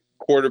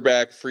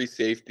 Quarterback, free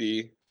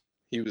safety.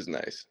 He was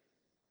nice.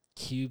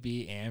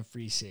 QB and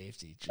free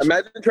safety.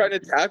 Imagine trying to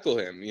tackle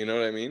him. You know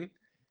what I mean?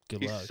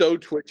 Good He's luck. so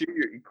twitchy.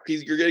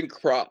 You're getting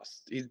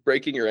crossed. He's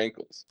breaking your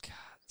ankles. God,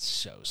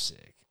 so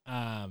sick.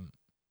 Yeah,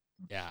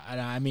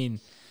 I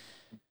mean,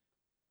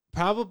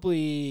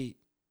 probably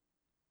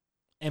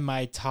in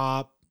my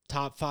top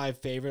 5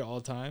 favorite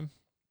all time.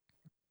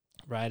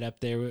 Right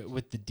up there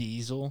with the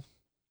Diesel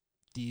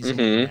and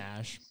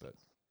Nash, but.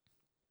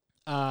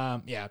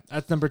 Yeah,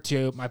 that's number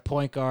 2. My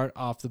point guard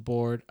off the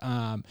board.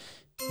 Here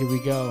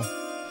we go.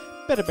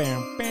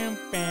 Bam, bam,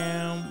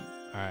 bam.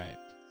 All right.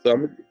 So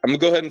I'm gonna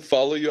go ahead and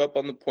follow you up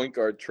on the point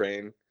guard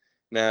train.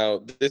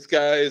 Now, this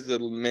guy is a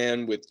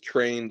man with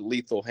trained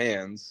lethal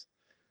hands.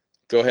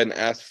 Go ahead and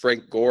ask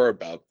Frank Gore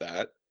about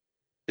that.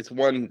 It's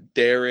one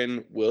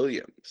Darren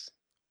Williams.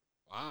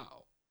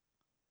 Wow.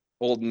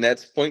 Old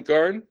Nets point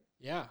guard.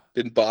 Yeah.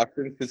 Been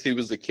boxing since he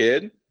was a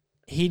kid.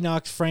 He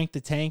knocked Frank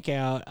the Tank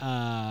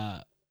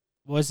out.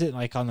 Was it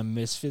like on the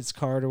Misfits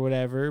card or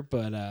whatever?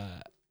 But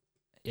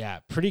yeah,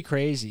 pretty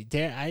crazy.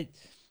 I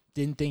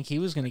didn't think he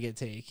was going to get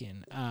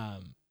taken.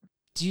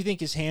 Do you think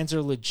his hands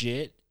are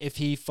legit if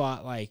he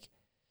fought like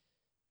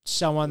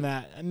someone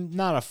that,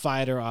 not a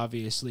fighter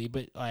obviously,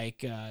 but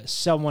like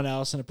someone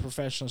else in a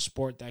professional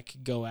sport that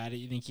could go at it,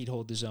 you think he'd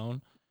hold his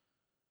own?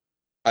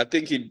 I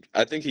think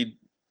he'd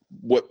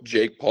whoop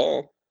Jake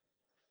Paul.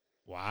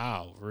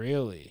 Wow,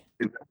 really?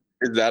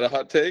 Is that a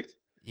hot take?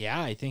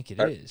 Yeah, I think it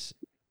is.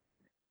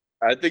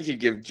 I think he'd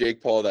give Jake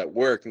Paul that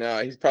work. Now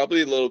he's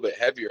probably a little bit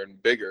heavier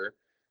and bigger,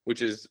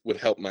 which would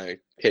help my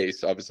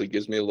case. Obviously,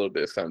 gives me a little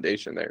bit of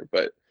foundation there.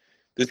 But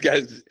that's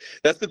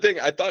the thing.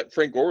 I thought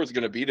Frank Gore was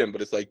going to beat him,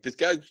 but it's like this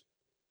guy's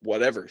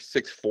whatever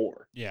 6'4".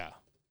 Yeah,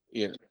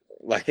 you know,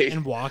 like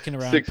and walking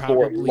around 6'4",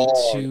 probably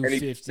long,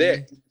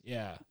 250.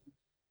 Yeah,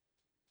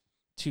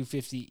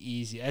 250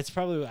 easy. That's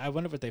probably. I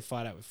wonder what they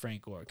fought at with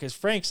Frank Gore, because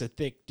Frank's a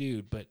thick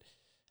dude, but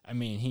I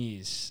mean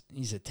he's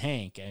a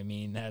tank. I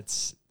mean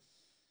that's.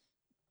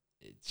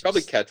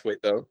 Probably catch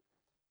weight though.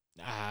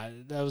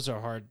 Those are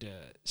hard to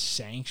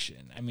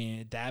sanction. I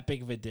mean, that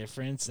big of a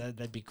difference,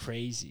 that'd be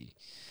crazy.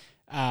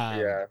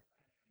 Yeah.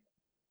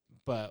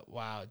 But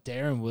wow,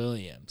 Darren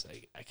Williams,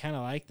 I kind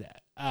of like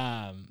that.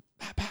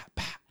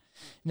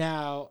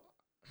 Now,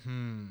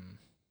 trying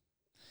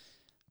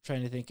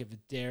to think of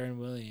Darren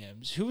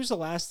Williams. Who was the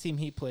last team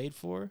he played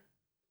for?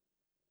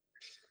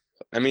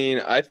 I mean,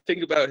 I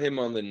think about him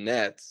on the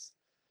Nets,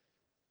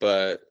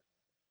 but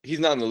he's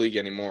not in the league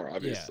anymore,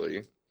 obviously.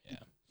 Yeah.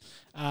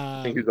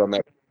 I think he's on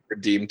that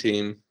redeem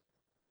team.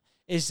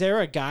 Is there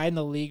a guy in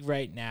the league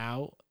right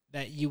now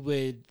that you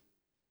would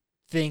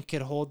think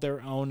could hold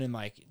their own in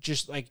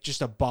just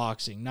a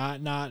boxing,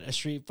 not a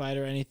street fight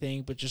or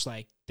anything, but just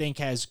like think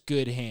has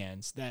good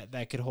hands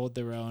that could hold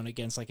their own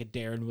against like a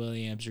Darren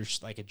Williams or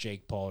like a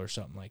Jake Paul or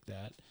something like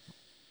that?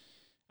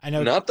 I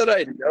know. Not that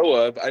I know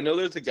of. I know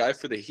there's a guy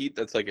for the Heat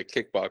that's like a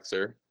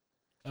kickboxer.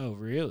 Oh,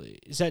 really?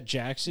 Is that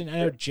Jackson? I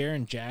know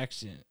Jaren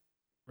Jackson.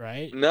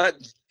 Right? Not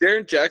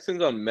Jaren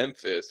Jackson's on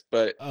Memphis,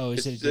 but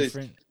is it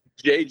different?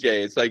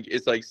 JJ.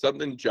 It's like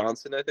something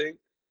Johnson, I think.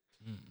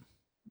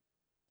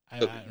 I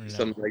don't know.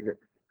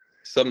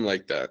 Something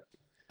like that.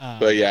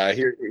 But yeah, I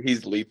hear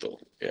he's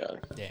lethal. Yeah.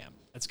 Damn,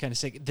 that's kind of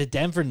sick. The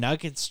Denver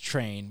Nuggets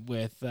train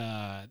with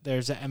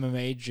there's an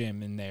MMA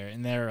gym in there,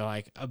 and there are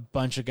like a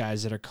bunch of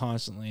guys that are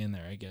constantly in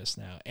there. I guess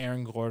now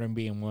Aaron Gordon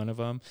being one of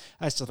them.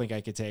 I still think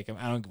I could take him.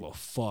 I don't give a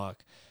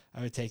fuck.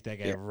 I would take that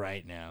guy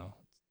right now.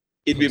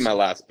 He'd be my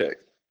last pick.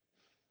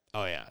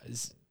 Oh yeah,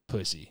 it's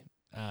pussy.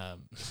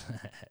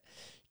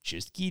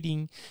 Just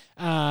kidding.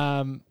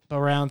 But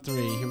round 3,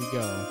 here we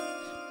go.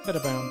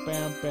 Bam,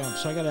 bam, bam.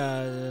 So I got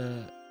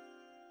a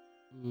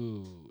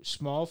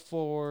small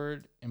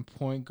forward and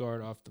point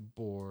guard off the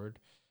board.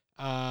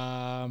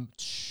 I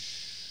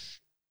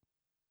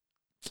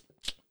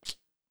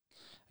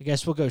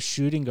guess we'll go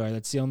shooting guard.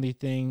 That's the only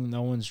thing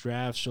no one's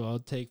draft, so I'll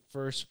take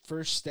first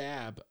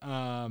stab.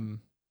 I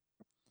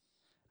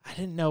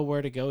didn't know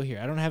where to go here.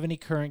 I don't have any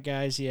current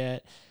guys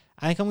yet.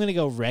 I think I'm going to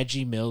go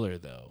Reggie Miller,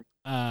 though.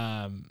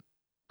 I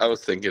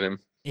was thinking him.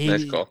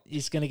 Nice call.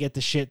 He's going to get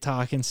the shit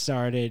talking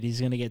started. He's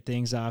going to get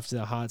things off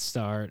to a hot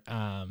start.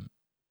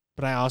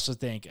 But I also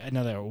think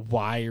another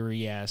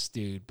wiry-ass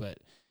dude, but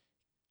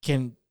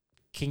can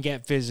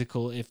get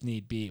physical if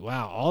need be.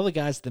 Wow, all the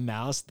guys at the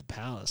Malice at the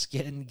Palace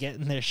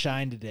getting their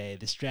shine today.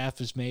 This draft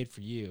was made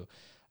for you.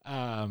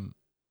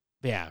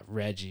 Yeah,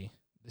 Reggie,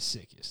 the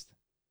sickest.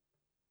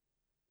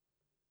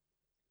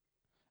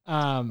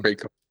 Great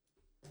call.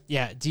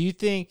 Yeah, do you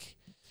think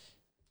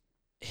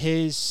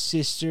his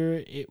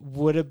sister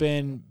would have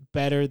been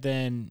better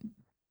than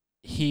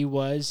he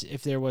was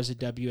if there was a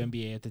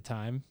WNBA at the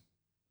time?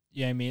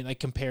 Yeah, I mean, like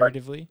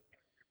comparatively?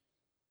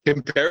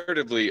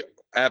 Comparatively,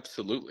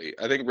 absolutely.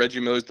 I think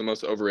Reggie Miller is the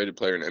most overrated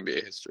player in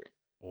NBA history.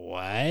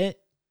 What?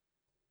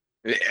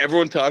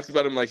 Everyone talks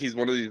about him like he's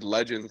one of these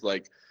legends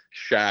like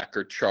Shaq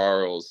or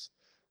Charles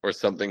or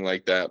something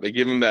like that. They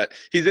give him that.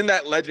 He's in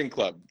that legend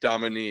club,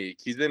 Dominique.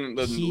 He's in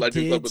the legend club.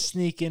 He did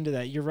sneak into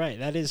that. You're right.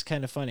 That is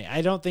kind of funny.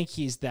 I don't think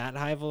he's that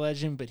high of a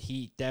legend, but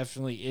he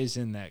definitely is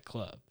in that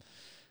club.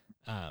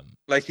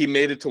 Like he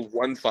made it to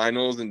one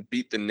finals and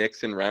beat the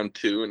Knicks in round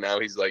 2, and now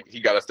he's like he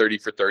got a 30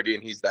 for 30,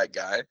 and he's that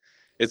guy.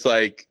 It's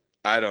like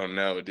I don't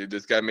know, dude.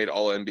 This guy made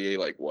All NBA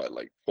like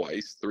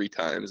twice, 3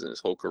 times in his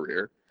whole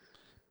career.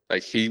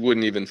 Like he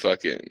wouldn't even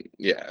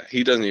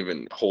he doesn't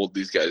even hold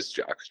these guys'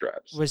 jock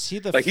straps. Was he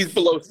he's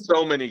below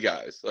so many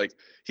guys. Like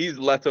he's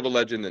less of a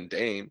legend than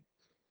Dame.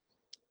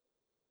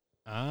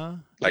 Yeah.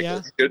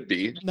 It should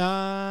be.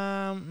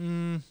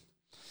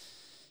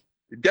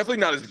 Definitely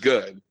not as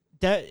good.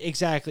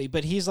 Exactly,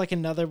 but he's like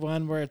another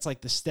one where it's like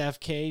the Steph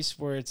case,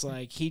 where it's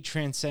like he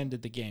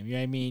transcended the game. You know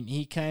what I mean?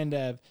 He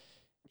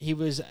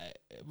was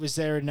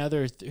there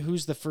another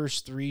who's the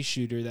first 3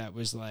 shooter that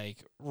was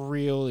like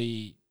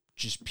really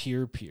just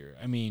pure.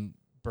 I mean,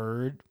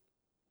 Bird,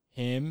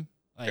 him,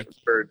 like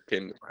Bird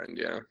came to mind,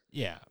 yeah.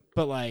 Yeah,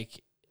 but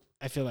like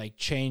I feel like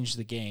changed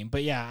the game.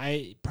 But yeah,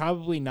 I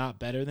probably not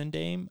better than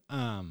Dame.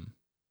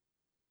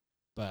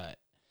 But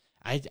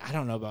I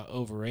don't know about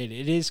overrated.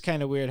 It is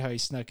kind of weird how he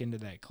snuck into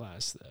that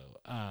class, though.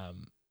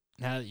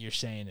 Now that you're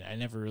saying it, I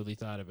never really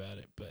thought about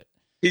it, but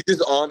he's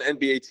just on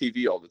NBA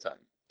TV all the time,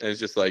 and it's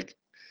just like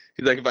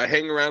He's like, if I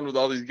hang around with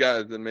all these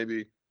guys, then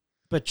maybe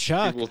But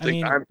Chuck, people will I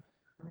think mean, I'm.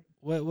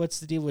 what's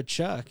the deal with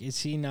Chuck?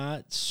 Is he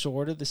not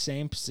sort of the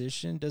same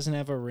position? Doesn't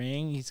have a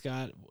ring. He's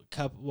got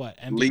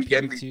League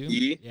MVP too?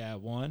 MVP. Yeah,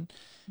 one.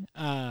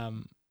 I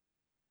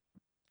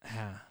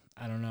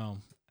don't know.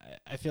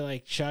 I feel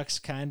like Chuck's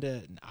kind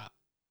of.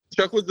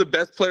 Chuck was the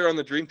best player on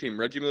the Dream Team.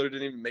 Reggie Miller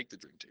didn't even make the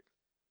Dream Team.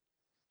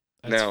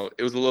 Now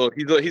it was a little.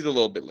 He's a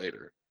little bit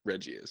later.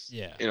 Reggie is.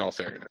 Yeah. In all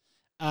fairness.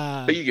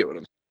 But you get what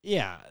I'm saying.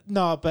 Yeah.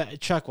 No, but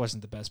Chuck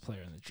wasn't the best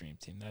player on the Dream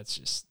Team.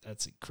 That's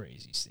a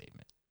crazy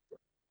statement.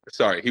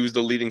 Sorry, he was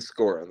the leading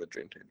scorer on the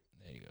Dream Team.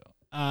 There you go.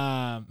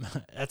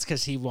 That's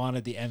because he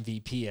wanted the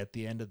MVP at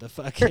the end of the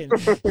fucking.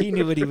 He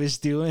knew what he was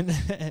doing.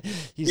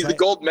 He's a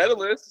gold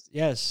medalist.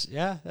 Yes.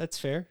 Yeah, that's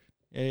fair.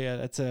 Yeah,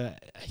 that's a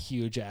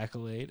huge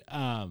accolade.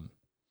 Yeah,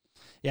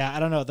 I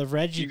don't know. The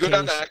Reggie. You go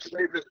down the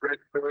accolades,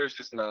 Reggie Miller's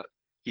just not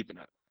keeping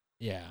up.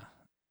 Yeah.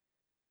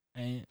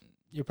 And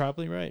you're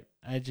probably right.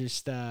 I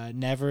just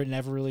never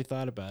really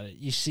thought about it.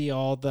 You see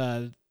all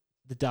the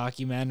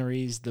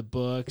documentaries, the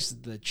books,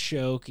 the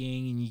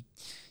choking, and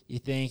you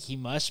think he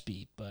must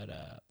be, but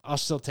I'll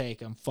still take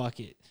him.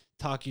 Fuck it.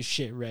 Talk your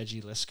shit,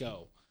 Reggie. Let's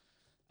go.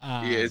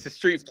 Yeah, it's a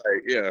street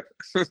fight. Yeah.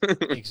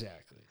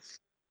 Exactly.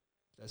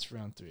 That's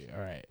round 3. All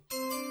right.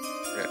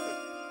 Yeah.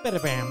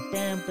 Bada bam,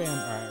 bam, bam. All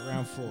right,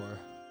 round 4.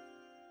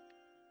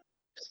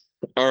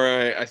 All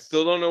right. I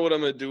still don't know what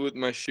I'm going to do with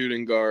my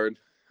shooting guard.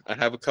 I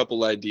have a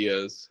couple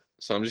ideas.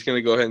 So I'm just going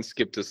to go ahead and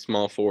skip to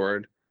small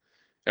forward.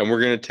 And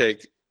we're going to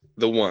take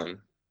the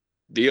one,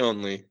 the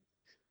only,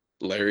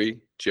 Larry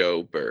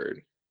Joe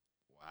Bird.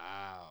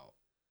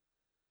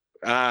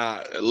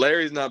 Wow.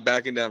 Larry's not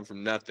backing down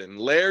from nothing.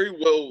 Larry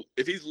will,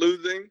 if he's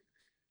losing,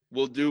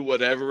 will do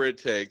whatever it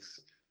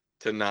takes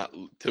to not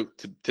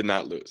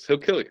lose. He'll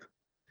kill you.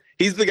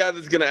 He's the guy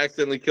that's going to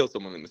accidentally kill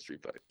someone in the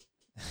street fight.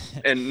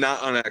 And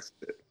not on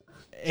accident.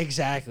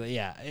 Exactly.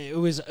 Yeah, it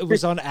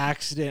was on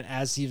accident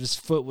as his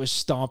foot was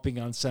stomping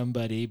on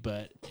somebody,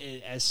 but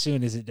as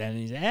soon as it done,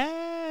 he's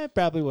it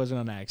probably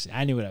wasn't on accident.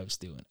 I knew what I was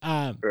doing.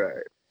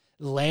 Right.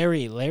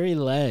 Larry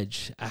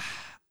Ledge.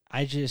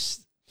 I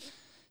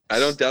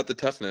don't doubt the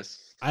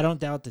toughness. I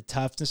don't doubt the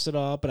toughness at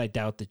all, but I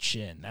doubt the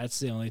chin. That's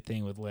the only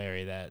thing with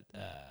Larry that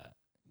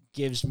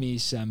gives me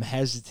some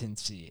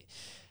hesitancy.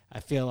 I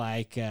feel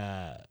like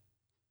I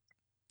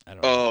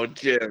don't know. Oh,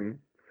 Jim.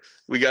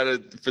 We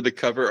gotta, for the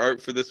cover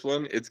art for this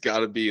one, it's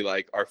gotta be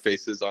like our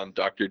faces on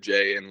Dr.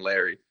 J and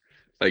Larry,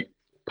 like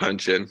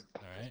punching.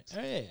 All right,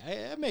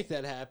 hey, I make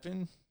that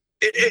happen.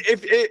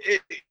 If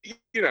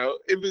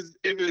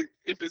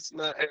it's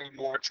not any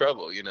more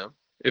trouble,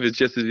 if it's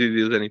just as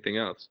easy as anything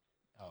else.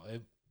 Oh,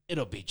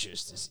 it'll be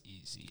just as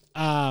easy.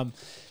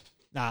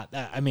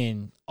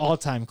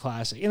 All-time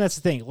classic, and that's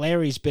the thing.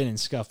 Larry's been in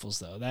scuffles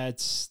though.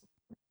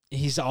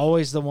 He's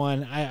always the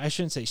one. I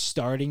shouldn't say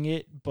starting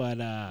it,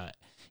 but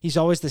he's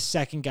always the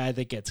second guy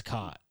that gets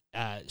caught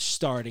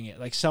starting it.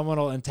 Like someone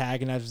will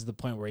antagonize to the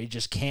point where he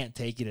just can't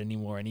take it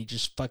anymore, and he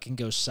just fucking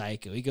goes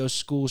psycho. He goes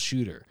school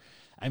shooter.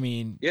 I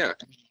mean, yeah,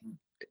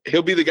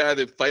 he'll be the guy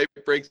that fight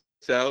breaks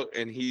out,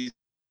 and he's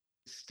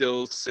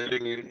still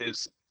sitting in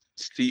his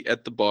seat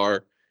at the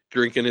bar,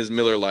 drinking his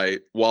Miller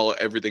Lite while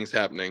everything's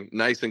happening,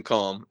 nice and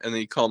calm. And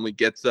then he calmly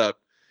gets up,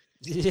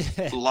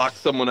 locks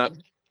someone up.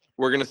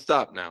 We're gonna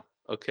stop now,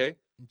 okay?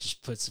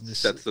 Just puts them to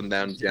sets them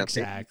down gently.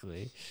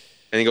 Exactly.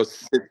 And he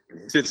goes,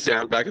 sits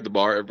down back at the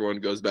bar. Everyone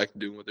goes back to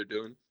doing what they're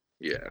doing.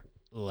 Yeah.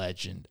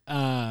 Legend.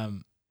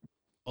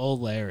 Old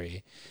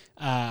Larry.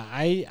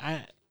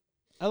 I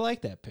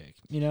like that pick.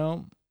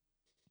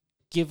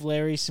 Give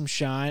Larry some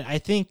shine. I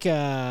think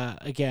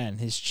again,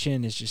 his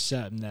chin is just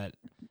something that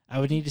I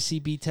would need to see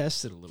be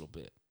tested a little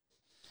bit.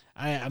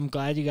 I'm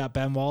glad you got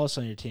Ben Wallace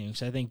on your team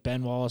because I think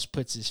Ben Wallace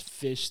puts his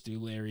fist through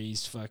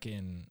Larry's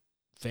fucking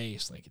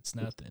face like it's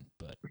nothing.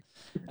 But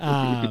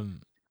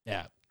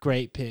yeah.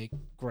 Great pick.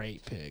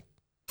 Bada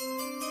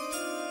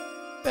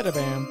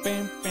bam,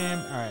 bam, bam.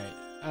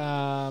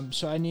 All right.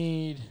 So I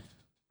need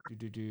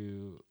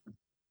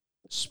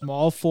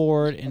small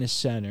forward and a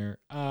center.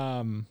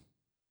 No,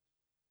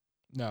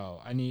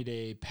 I need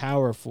a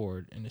power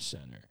forward and a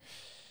center.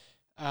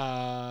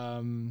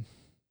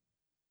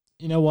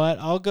 You know what?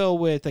 I'll go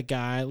with a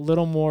guy a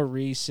little more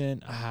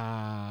recent.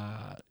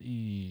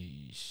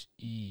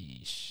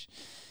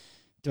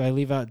 Do I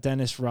leave out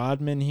Dennis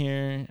Rodman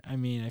here? I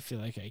mean, I feel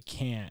like I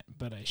can't,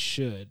 but I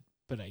should,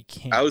 but I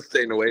can't. I was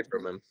staying away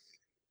from him.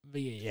 But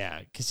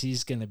yeah, because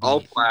he's going to be... All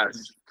flash.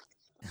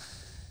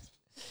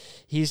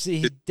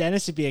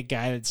 Dennis would be a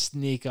guy that'd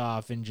sneak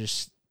off and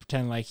just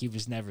pretend like he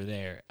was never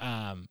there.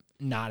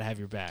 Not have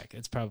your back.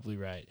 That's probably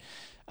right.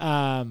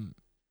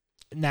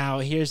 Now,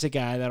 here's a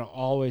guy that'll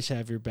always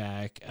have your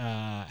back.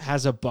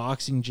 Has a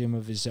boxing gym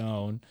of his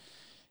own.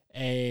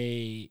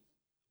 A...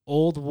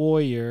 old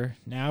warrior,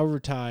 now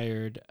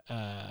retired,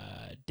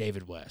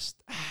 David West.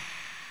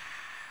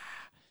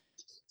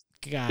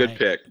 Good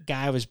pick.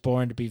 Guy was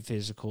born to be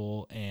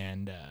physical,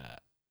 and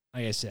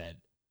like I said,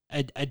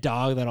 a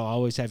dog that'll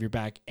always have your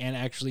back and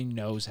actually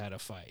knows how to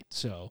fight.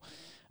 So,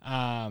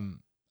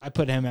 I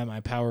put him at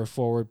my power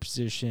forward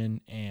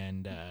position,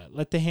 and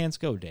let the hands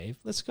go, Dave.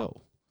 Let's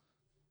go.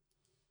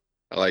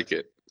 I like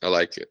it.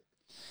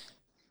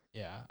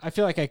 Yeah, I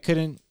feel like I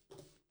couldn't.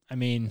 I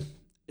mean,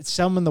 it's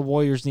someone the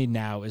Warriors need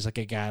now is like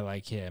a guy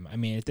like him. I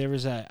mean, if there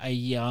was a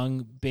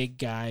young, big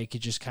guy who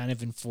could just kind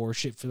of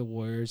enforce it for the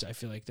Warriors, I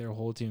feel like their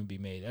whole team would be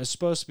made. That was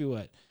supposed to be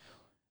what?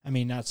 I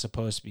mean, not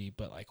supposed to be,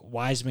 but like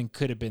Wiseman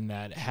could have been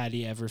that had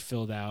he ever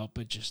filled out,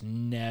 but just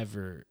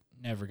never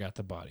got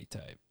the body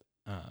type.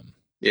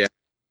 Yeah.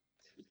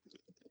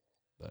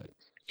 But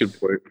good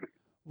point.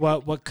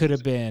 What could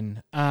have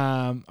been?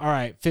 All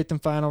right, fifth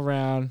and final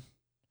round.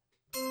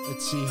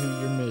 Let's see who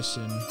you're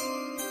missing.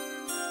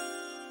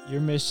 You're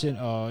missing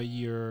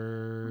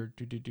your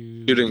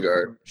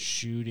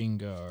shooting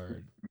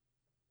guard.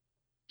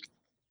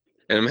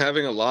 And I'm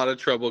having a lot of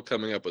trouble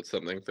coming up with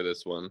something for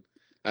this one.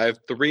 I have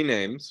 3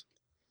 names.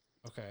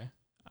 Okay.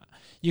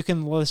 You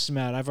can list them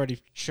out. I've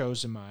already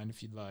chosen mine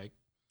if you'd like.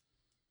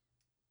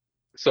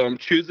 So I'm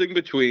choosing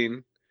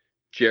between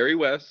Jerry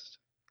West,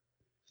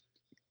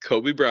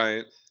 Kobe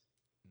Bryant,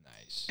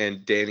 nice,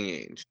 and Danny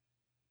Ainge.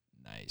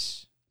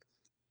 Nice.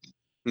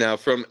 Now,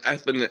 from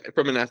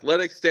an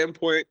athletic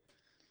standpoint,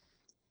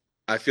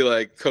 I feel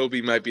like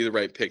Kobe might be the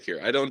right pick here.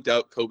 I don't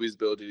doubt Kobe's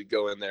ability to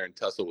go in there and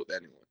tussle with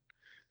anyone.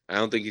 I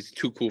don't think he's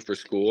too cool for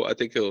school. I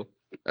think he'll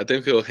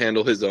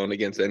handle his own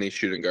against any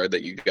shooting guard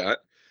that you got.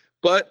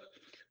 But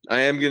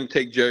I am going to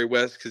take Jerry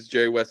West because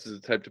Jerry West is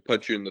the type to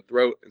punch you in the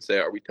throat and say,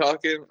 "Are we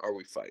talking? Are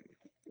we fighting?"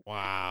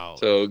 Wow.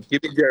 So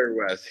give me Jerry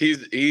West.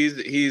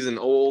 He's an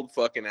old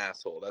fucking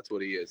asshole. That's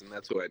what he is, and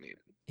that's who I need.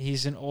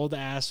 He's an old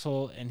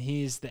asshole, and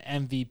he's the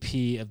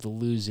MVP of the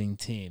losing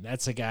team.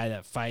 That's a guy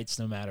that fights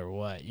no matter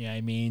what. You know what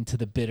I mean? To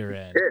the bitter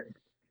end.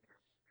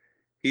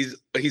 He's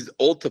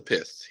ultra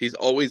pissed. He's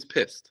always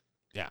pissed.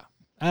 Yeah.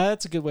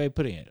 That's a good way of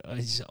putting it.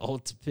 He's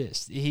ultra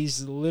pissed.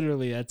 He's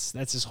literally, that's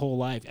his whole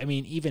life. I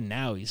mean, even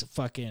now, he's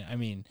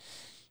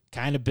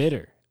kind of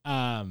bitter.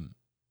 But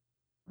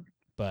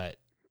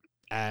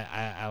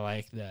I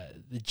like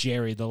the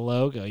Jerry, the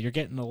logo. You're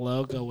getting the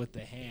logo with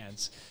the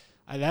hands.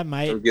 I'm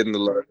getting the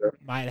logo.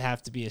 Might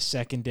have to be a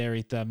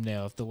secondary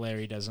thumbnail if the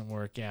Larry doesn't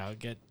work out.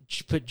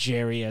 Put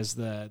Jerry as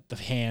the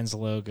hands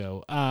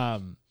logo.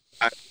 I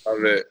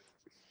love it.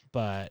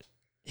 But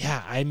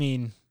yeah, I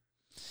mean,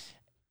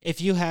 if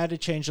you had to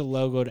change the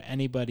logo to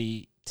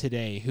anybody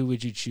today, who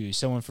would you choose?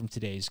 Someone from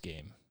today's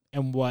game,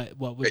 and what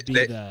would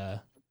be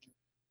the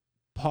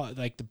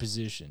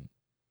position?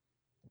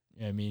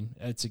 You know what I mean,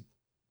 that's a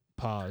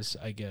pause,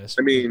 I guess.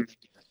 The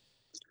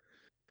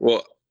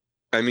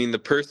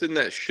person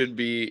that should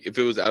be, if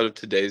it was out of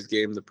today's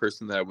game, the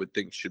person that I would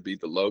think should be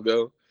the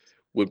logo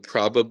would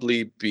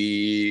probably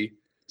be,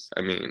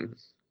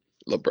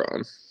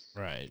 LeBron.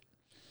 Right.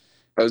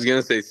 I was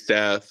gonna say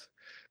Steph,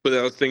 but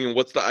I was thinking,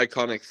 what's the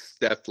iconic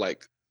Steph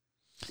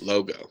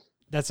logo?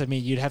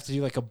 You'd have to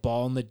do like a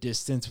ball in the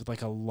distance with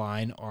like a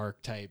line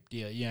arc type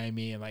deal. You know what I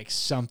mean? Like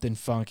something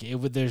funky.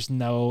 There's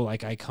no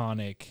like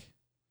iconic.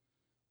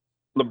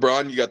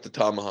 LeBron, you got the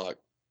tomahawk.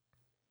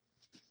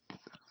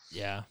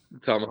 Yeah.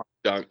 Tomahawk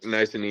dunk,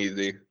 nice and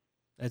easy.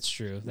 That's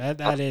true.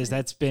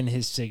 That's been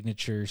his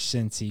signature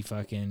since he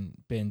fucking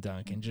been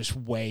dunking, just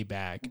way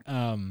back.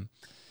 And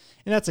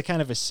that's a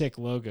kind of a sick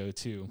logo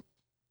too.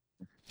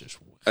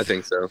 I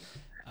think so.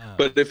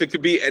 But if it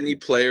could be any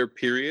player,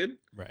 period,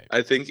 right?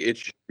 I think it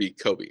should be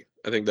Kobe.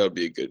 I think that would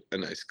be a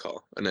nice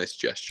call, a nice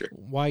gesture.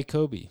 Why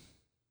Kobe?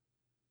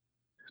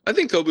 I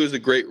think Kobe was a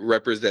great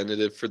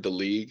representative for the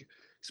league,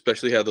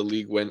 especially how the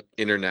league went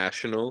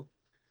international,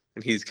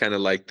 and he's kind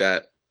of like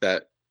that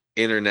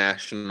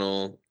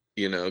international,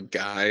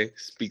 guy.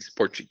 Speaks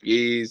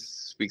Portuguese,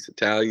 speaks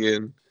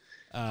Italian,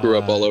 grew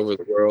up all over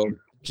the world.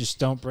 Just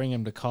don't bring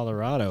him to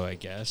Colorado, I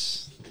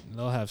guess.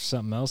 They'll have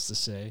something else to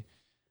say.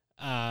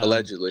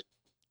 Allegedly.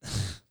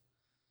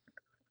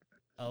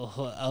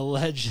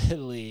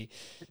 Allegedly,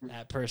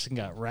 that person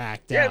got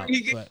racked out.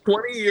 He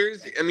 20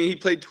 years. He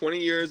played 20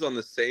 years on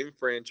the same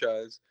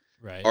franchise.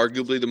 Right.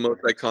 Arguably the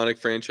most iconic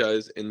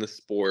franchise in the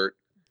sport.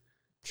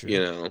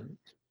 True.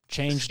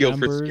 Change skill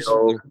numbers. For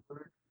skill.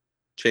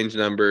 Change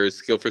numbers.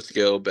 Skill for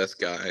skill. Best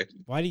guy.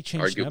 Why do you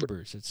change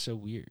numbers? It's so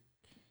weird.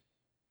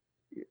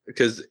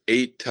 Because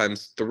 8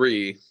 times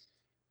 3,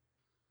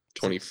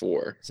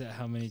 24. Is that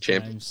how many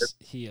times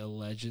he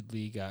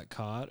allegedly got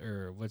caught,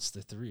 or what's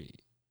the 3?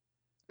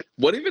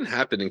 What even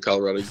happened in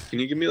Colorado? Can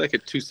you give me like a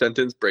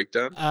 2-sentence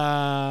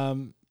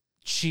breakdown?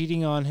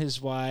 Cheating on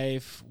his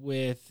wife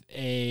with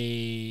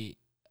I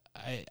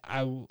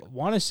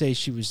want to say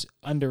she was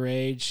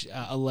underage,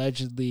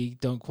 allegedly.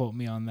 Don't quote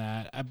me on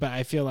that. But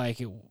I feel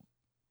like it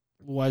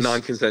was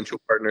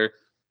non-consensual partner.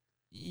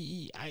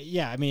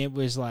 Yeah, it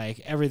was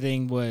like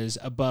everything was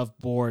above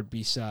board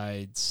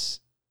besides.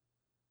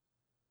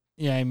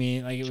 Yeah,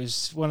 like it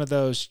was one of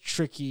those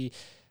tricky.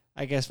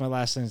 I guess my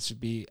last sentence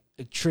would be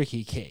a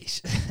tricky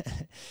case.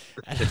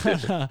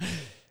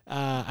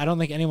 I don't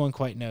think anyone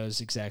quite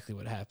knows exactly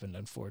what happened,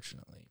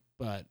 unfortunately,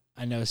 but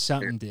I know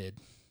something did,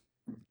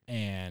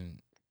 and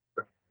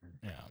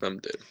some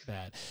did.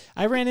 Bad.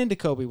 I ran into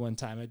Kobe one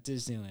time at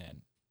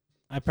Disneyland.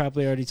 I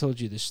probably already told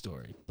you this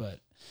story, but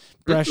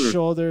brush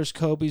shoulders,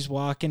 Kobe's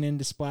walking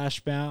into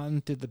Splash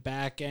Mountain through the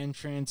back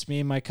entrance. Me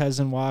and my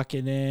cousin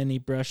walking in. He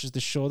brushes the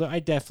shoulder. I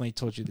definitely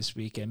told you this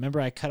weekend. Remember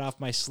I cut off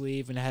my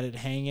sleeve and had it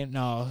hanging?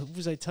 No, who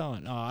was I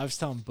telling? Oh, I was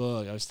telling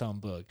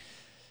Boog.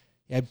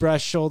 Yeah, I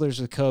brushed shoulders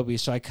with Kobe,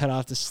 so I cut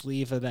off the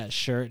sleeve of that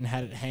shirt and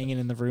had it hanging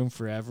in the room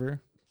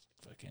forever.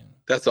 Fucking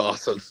That's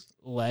awesome.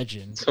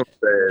 Legend. So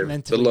And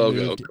then the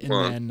logo. moved,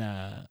 and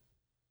then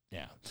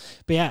yeah.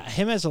 But yeah,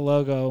 him as a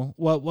logo,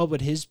 what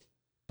would his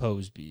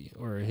pose be?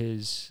 Or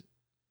his...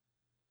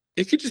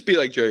 It could just be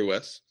like Jerry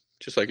West,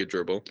 just like a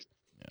dribble.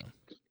 Yeah.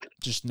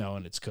 Just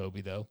knowing it's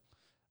Kobe, though.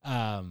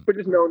 But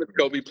just knowing it's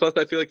Kobe. Plus,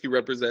 I feel like he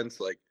represents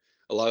like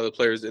a lot of the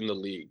players in the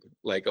league.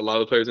 Like a lot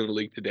of the players in the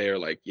league today are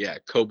like, yeah,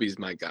 Kobe's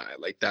my guy.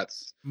 Like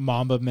that's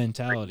Mamba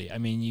mentality. I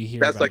mean, you hear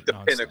that's about like the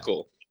nonstop.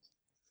 pinnacle.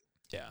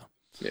 Yeah.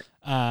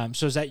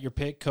 So is that your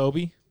pick,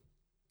 Kobe?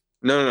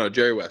 No,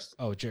 Jerry West.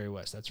 Oh, Jerry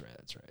West. That's right.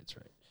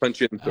 Punch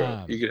you in the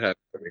throat. You could have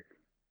it.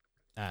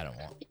 I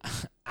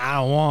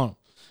don't want.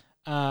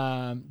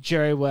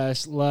 Jerry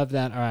West, love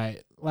that. All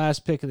right,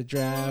 last pick of the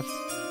draft.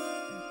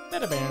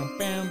 Bam,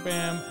 bam,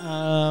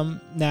 bam.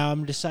 Now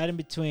I'm deciding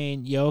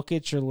between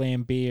Jokic or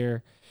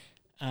Lambeer.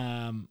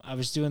 I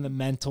was doing the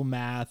mental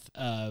math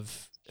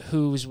of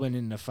who's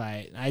winning the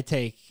fight. I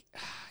think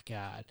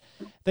I'm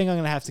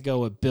gonna have to go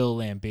with Bill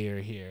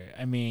Lambeer here.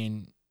 I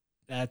mean,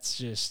 that's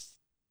just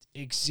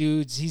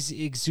he's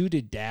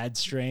exuded dad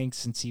strength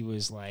since he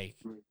was like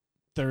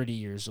 30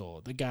 years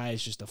old. The guy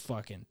is just a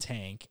fucking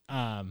tank.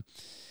 And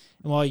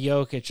while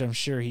Jokic, I'm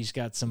sure he's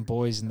got some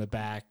boys in the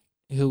back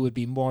who would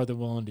be more than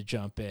willing to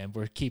jump in.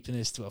 We're keeping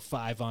this to a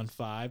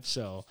 5-on-5.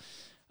 So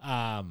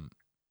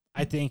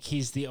I think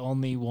he's the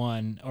only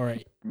one, or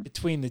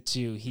between the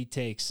two, he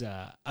takes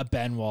a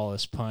Ben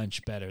Wallace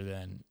punch better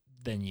than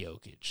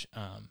Jokic.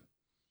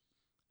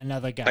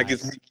 Another guy.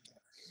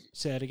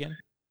 Say that again?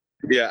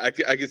 Yeah,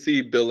 I could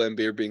see Bill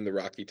Lambeer being the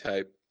Rocky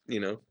type,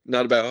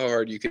 not about how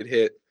hard you could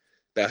hit,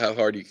 about how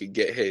hard you could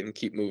get hit and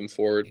keep moving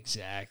forward.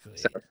 Exactly.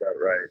 Sounds about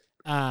right.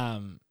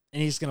 And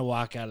he's going to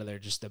walk out of there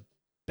just a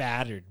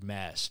battered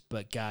mess,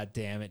 but God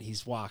damn it,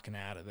 he's walking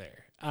out of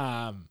there.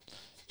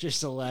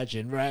 Just a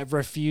legend, right?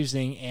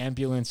 Refusing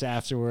ambulance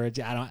afterwards.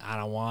 I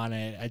don't want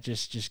it. I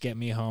just get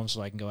me home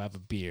so I can go have a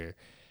beer.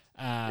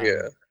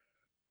 Yeah.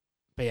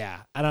 But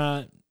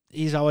yeah,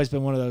 he's always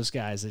been one of those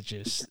guys that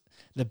just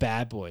the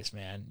bad boys,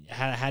 man.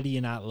 How do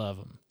you not love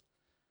him?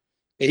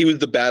 He was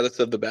the baddest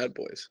of the bad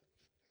boys.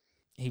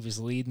 He was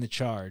leading the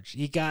charge.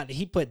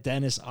 He put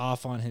Dennis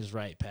off on his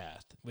right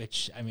path,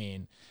 which I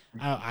mean,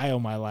 I owe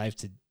my life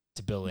to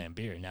Bill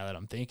Lambeer now that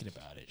I'm thinking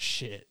about it.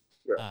 Shit.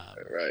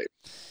 Right.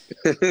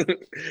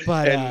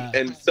 But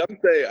and some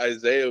say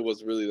Isaiah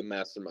was really the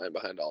mastermind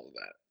behind all of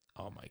that.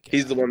 Oh my God.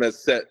 He's the one that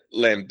set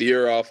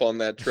Lambeer off on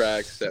that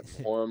track, set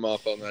Forum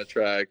off on that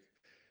track.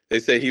 They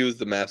say he was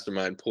the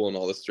mastermind pulling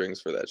all the strings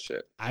for that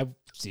shit.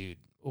 Dude,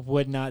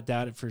 would not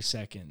doubt it for a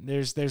second.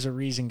 There's a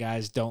reason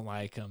guys don't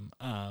like him.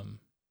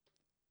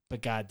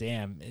 But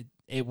goddamn,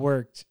 it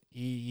worked.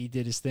 He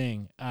did his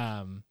thing.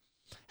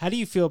 How do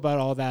you feel about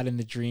all that in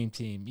the dream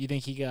team? You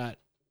think he got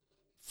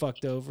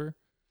fucked over?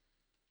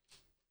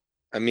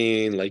 I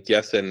mean, like,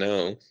 yes and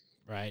no.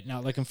 Right.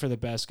 Not looking for the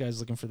best guys,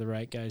 looking for the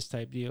right guys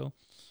type deal.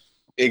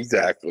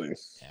 Exactly.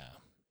 Yeah.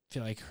 I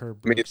feel like Herb.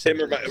 I mean, it's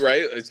him or Mike,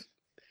 right? It's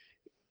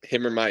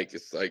him or Mike.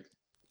 It's like.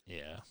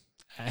 Yeah.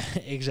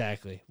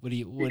 Exactly. What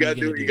you gotta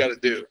do what you gotta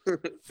do.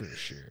 For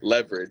sure.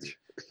 Leverage.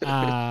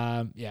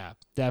 Yeah,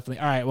 definitely.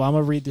 All right. Well, I'm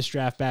gonna read this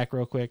draft back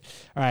real quick.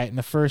 All right. In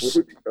the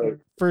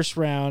first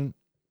round,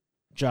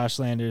 Josh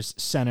Landers,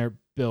 center,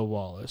 Bill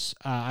Wallace.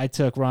 I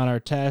took Ron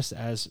Artest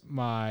as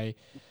my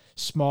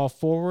small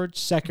forward.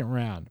 Second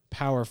round,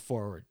 power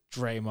forward,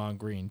 Draymond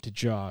Green to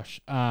Josh.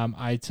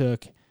 I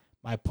took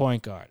my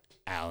point guard,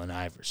 Allen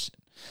Iverson.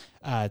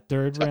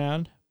 Third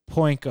round,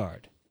 point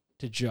guard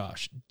to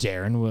Josh,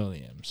 Darren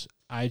Williams.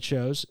 I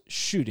chose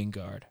shooting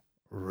guard,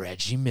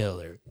 Reggie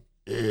Miller.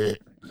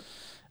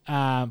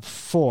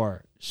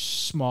 4,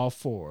 small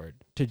forward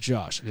to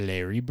Josh,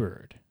 Larry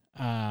Bird.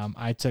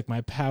 I took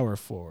my power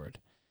forward,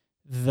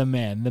 the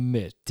man, the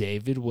myth,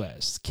 David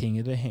West, king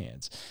of the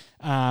hands.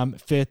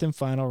 Fifth and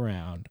final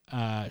round,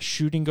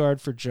 shooting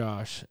guard for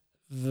Josh,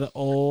 the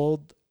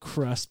old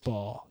crust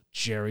ball,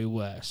 Jerry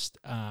West.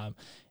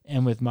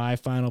 And with my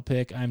final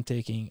pick, I'm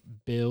taking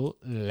Bill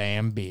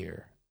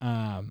Lambeer.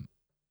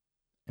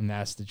 And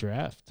that's the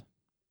draft.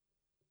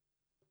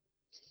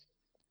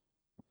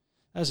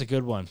 That was a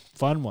good one.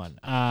 Fun one.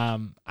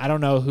 I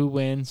don't know who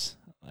wins.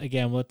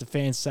 Again, what the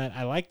fans said.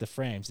 I like the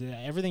frames.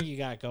 Everything you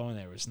got going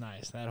there was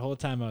nice. That whole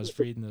time I was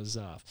reading those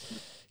off.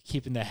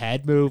 Keeping the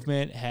head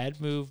movement,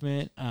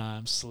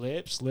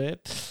 slip.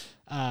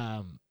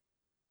 But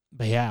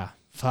yeah,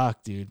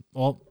 fuck, dude.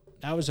 Well,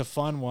 that was a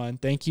fun one.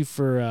 Thank you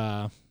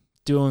for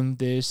doing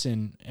this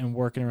and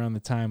working around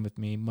the time with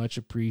me. Much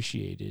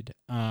appreciated.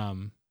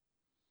 And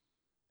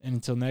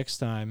until next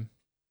time,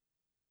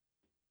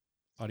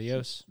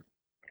 adios.